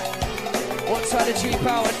 One side of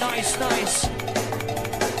G-Power, nice, nice.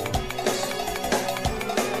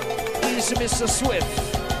 Easy, Mr. Swif.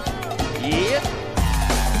 Yep.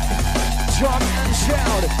 Jump and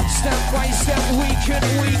shout, step by step, week in,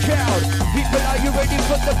 week out. People, are you ready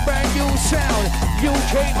for the brand new sound?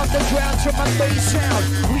 UK underground to my bass sound.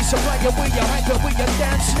 We supply you with your hype and with your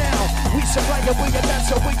dance now. We supply you with your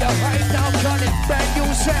dance and with your hype now. Got it, brand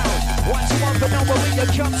new sound. Once you want to know where we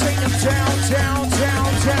come, take them down, down,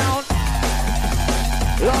 down, down.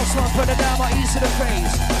 Last one for the Dama, east of the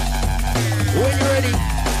Phaze. When you're ready.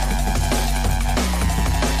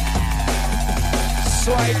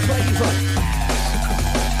 Slide flavor.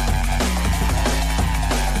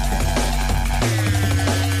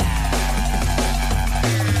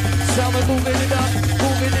 Someone moving it up,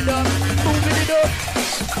 moving it up, moving it up.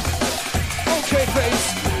 Okay, Phaze.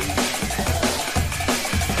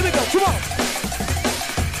 Here we go, come on.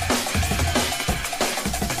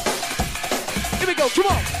 Here we go, come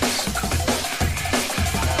on.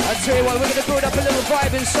 I tell you what, we're gonna build up a little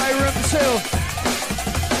vibe inside room 2.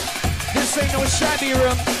 This ain't no shabby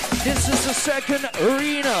room. This is the second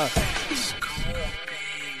arena.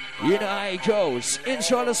 You know how it goes.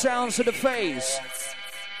 Enjoy the sounds of the Phaze.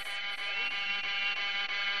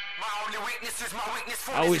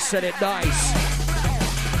 I always said it nice.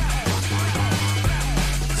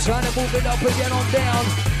 Trying to move it up again on down.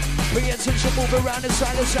 Pay attention, move around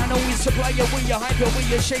inside the sound. We supply you with your hype and with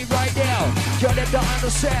your shade right now. Y'all them don't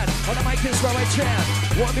understand. On the mic is where I jam.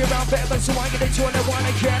 Wanna be around better, so I get into it and one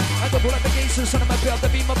again. I go pull up the gates and son of my belt to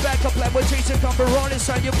be my backup plan. With Jason come around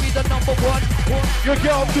inside, you'll be the number one. Your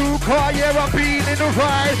girl do car, yeah, I'm being in the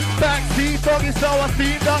ride. Backseat doggy, so I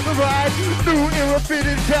steamed on the ride. New era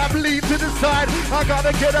fitted cap, lead to the side. I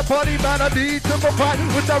gotta get a party, man, I need to provide.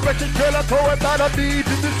 With direction, girl, I'm going, man, I need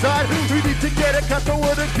to decide. We need to get a cut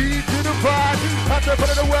with a key to the ride. After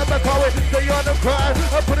putting the web, I call it, stay on the grind.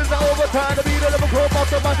 I put it out over time to be the little crow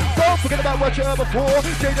off the mind. Don't forget about what you ever for.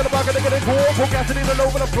 Change on the block and they get it cool. Pour gasoline all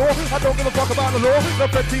over the floor. I don't give a fuck about the law. No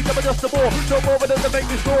petty, never just the ball. No more than to make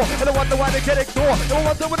me score. And I wonder why they get ignored. No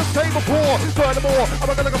wonder what it's saying before. Furthermore, I'm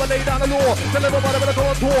not gonna come and lay down the law. Tell everybody when I go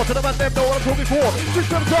on tour. Tell them them know what I'm talking for.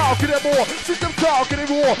 System talk, get it more. System talk, get it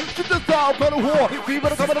more. System talk, for the war. We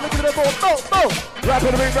better come and get it more. No, no. Rap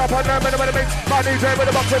in the ring, rap on them, and the mix. My DJ with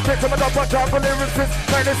the box and fix. I'm a dog, but jungle lyricist.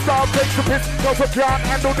 Man, it's style, takes the piss. No, so can't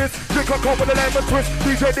handle this. Drink a cup with the lemon twist.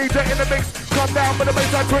 DJ in the mix. Come down with the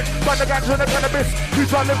bass and twitch. Find the ganja and the cannabis. You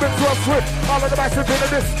try to live to a Swif. All of the massive into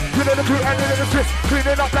this. You know the crew and in the twist.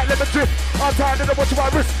 Cleaning up like lemon drip. I'm tired of the watch of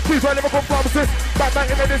my wrist. Please I never come promises.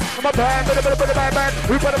 Batman in this. I'm a band with a bit of a bad man.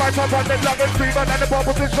 We put the mic on them long and scream and the bomb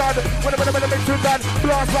was in shot. When I'm in the mix with that.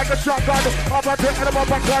 Blast like a shotgun. I'm a trick and I'm a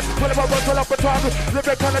back gun. When I'm a run till up the tongue. Live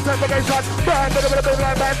the kind of segregation. Band with a bit of a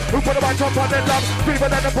bad man. We put the mic on them long. Scream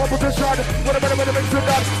and the bomb was in shot. When I'm in the mix with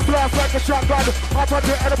that. Blast like a shotgun. I'm a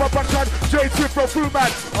trick and I'm a back gun. Swif from Food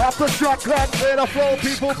Man, after shotgun, in the flow,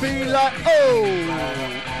 people be like, oh,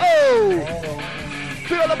 oh.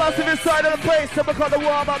 Feel the massive inside of the place, so we call the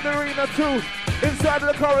warm up the arena too. Inside of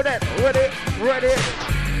the coronet, ready, ready.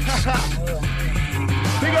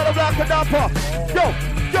 We got a Blacka dumper. Yo,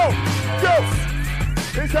 yo, yo.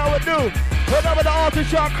 This how we do. Whatever the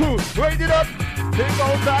Aftershock crew, raise it up. Big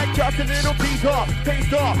old bag, just a little piece off.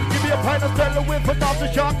 Taste off. Give me a pint of Stella with an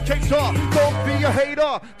Aftershock chainsaw. Don't be a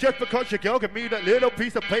hater. Just because your girl give me that little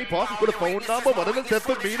piece of paper with a phone number, what is it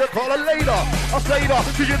for me to call her later? I'll say her,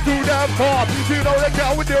 she get too damn far. You know that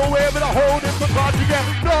girl with the way with a whole different part, you get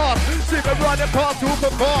lost. See me running past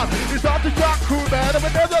super fast. It's Aftershock crew, man, I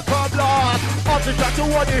will never come lost. Aftershock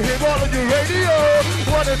the one you hear all on your radio.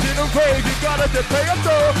 One is in the rage, you gotta just pay up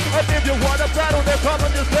though. And if you want a battle, then come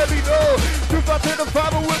and just let me know. To the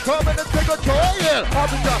father will come and take control, yeah.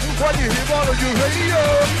 Aftershock, what you hear all on your radio.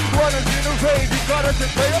 One is in the rage, you gotta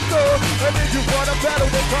just pay up though. And if you want a battle,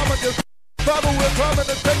 then come and just father will come and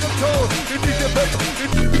take control. It is your best,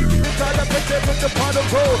 it's time to make them with the part of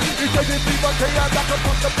road. It's like this people say I got to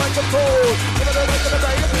pump the microphone.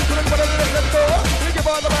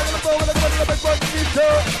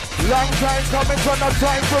 Long time coming, so no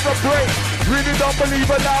time for a break. Really don't believe,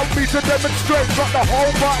 allow me to demonstrate. Got the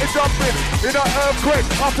whole party jumping in an earthquake.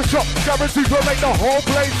 Aftershock guarantees will make the whole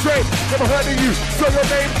place straight. Never heard of you, so your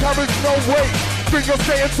name carries no weight. Bring your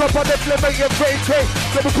stay and top, I definitely make it vacate.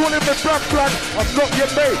 Never call him the black blood, I'm not your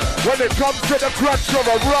mate. When it comes to the crunch of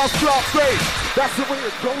a rough flat face, that's the way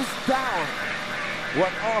it goes down. When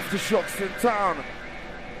Aftershock's in town,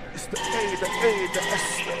 it's the A, the A, the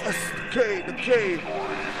S, the S, the K, the K.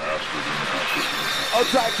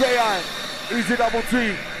 Outside KI, easy double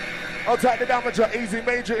T. Outside the Damaja, easy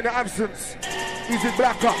major in the absence. Easy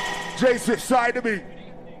Blacka, J Swif side of me.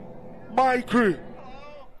 My crew.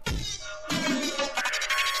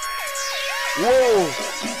 Whoa.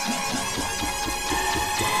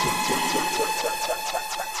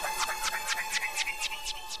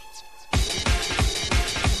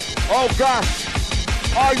 Oh gosh,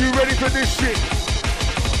 are you ready for this shit?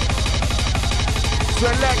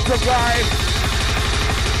 Select a guy.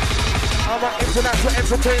 I'm an international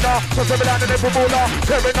entertainer, so every land in every baller,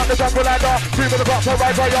 tearing up the jungle ladder, dreaming about the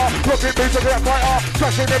right fire, looking me to get fighter,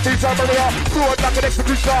 trashing every time barrier, fluid like an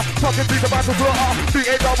executioner, talking to the battle slaughter,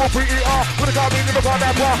 B-A-double-P-E-R, with a guy meaning about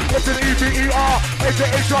that bar, it's an E-B-E-R,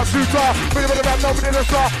 aka sharp shooter, meaning with a rap, nobody in the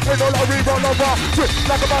star, ain't no lot of rebound lover, twist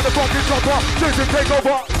like a motherfucking chopper, Jason take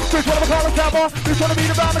over, this one of a call of camera, this one of me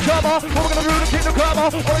the band of camera, what we're gonna do to keep the clamor,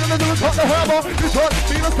 all we're gonna do is cut the hammer, this one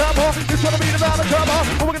me the stammer, this one of me the band of camera,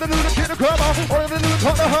 what we're gonna do to keep the clamor, all we're gonna do is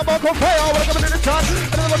cut the hammer, go fire, we're gonna be in the shot,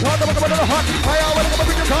 and then we're gonna come into the hot, fire, we're gonna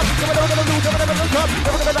be in the shot, never gonna lose, never gonna stop,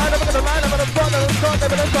 never gonna lie, never gonna lie, never gonna stop, never gonna stop,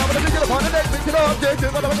 never gonna stop, never gonna upon the next, pick it up, take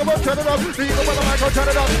it, never gonna turn it up, see you on the mic,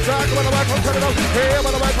 turn it up, drag on the mic, turn it up, hey,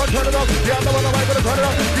 on the mic, turn it up, yeah, on the mic, turn it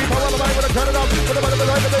up, deep on the mic, turn it up, put them on the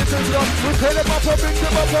mic, they turn it up, we tell them up, big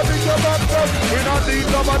them up, big them up, we don't need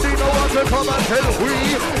nobody, no one to come and tell we,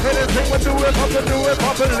 anything we do it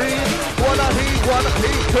properly, one heat,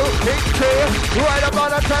 two, kick, chair, right about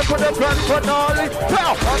the time for the grand finale,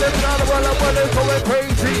 pow, on this now, well, it's going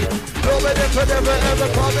crazy, nobody could ever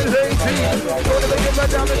call me lazy, don't even give a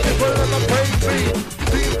damn if people in the crazy,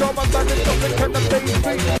 these don't my back is something kind of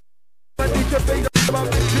lazy, I need to be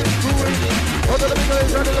about this shit screwing, other than the big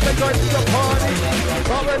running the big guys to the party,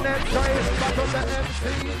 coming and trying back on the MC,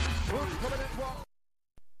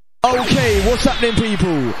 Okay, what's happening,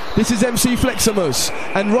 people? This is MC Fleximus,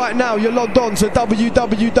 and right now you're logged on to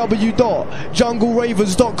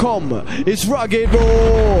www.jungleravens.com. It's rugged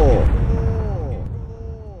raw.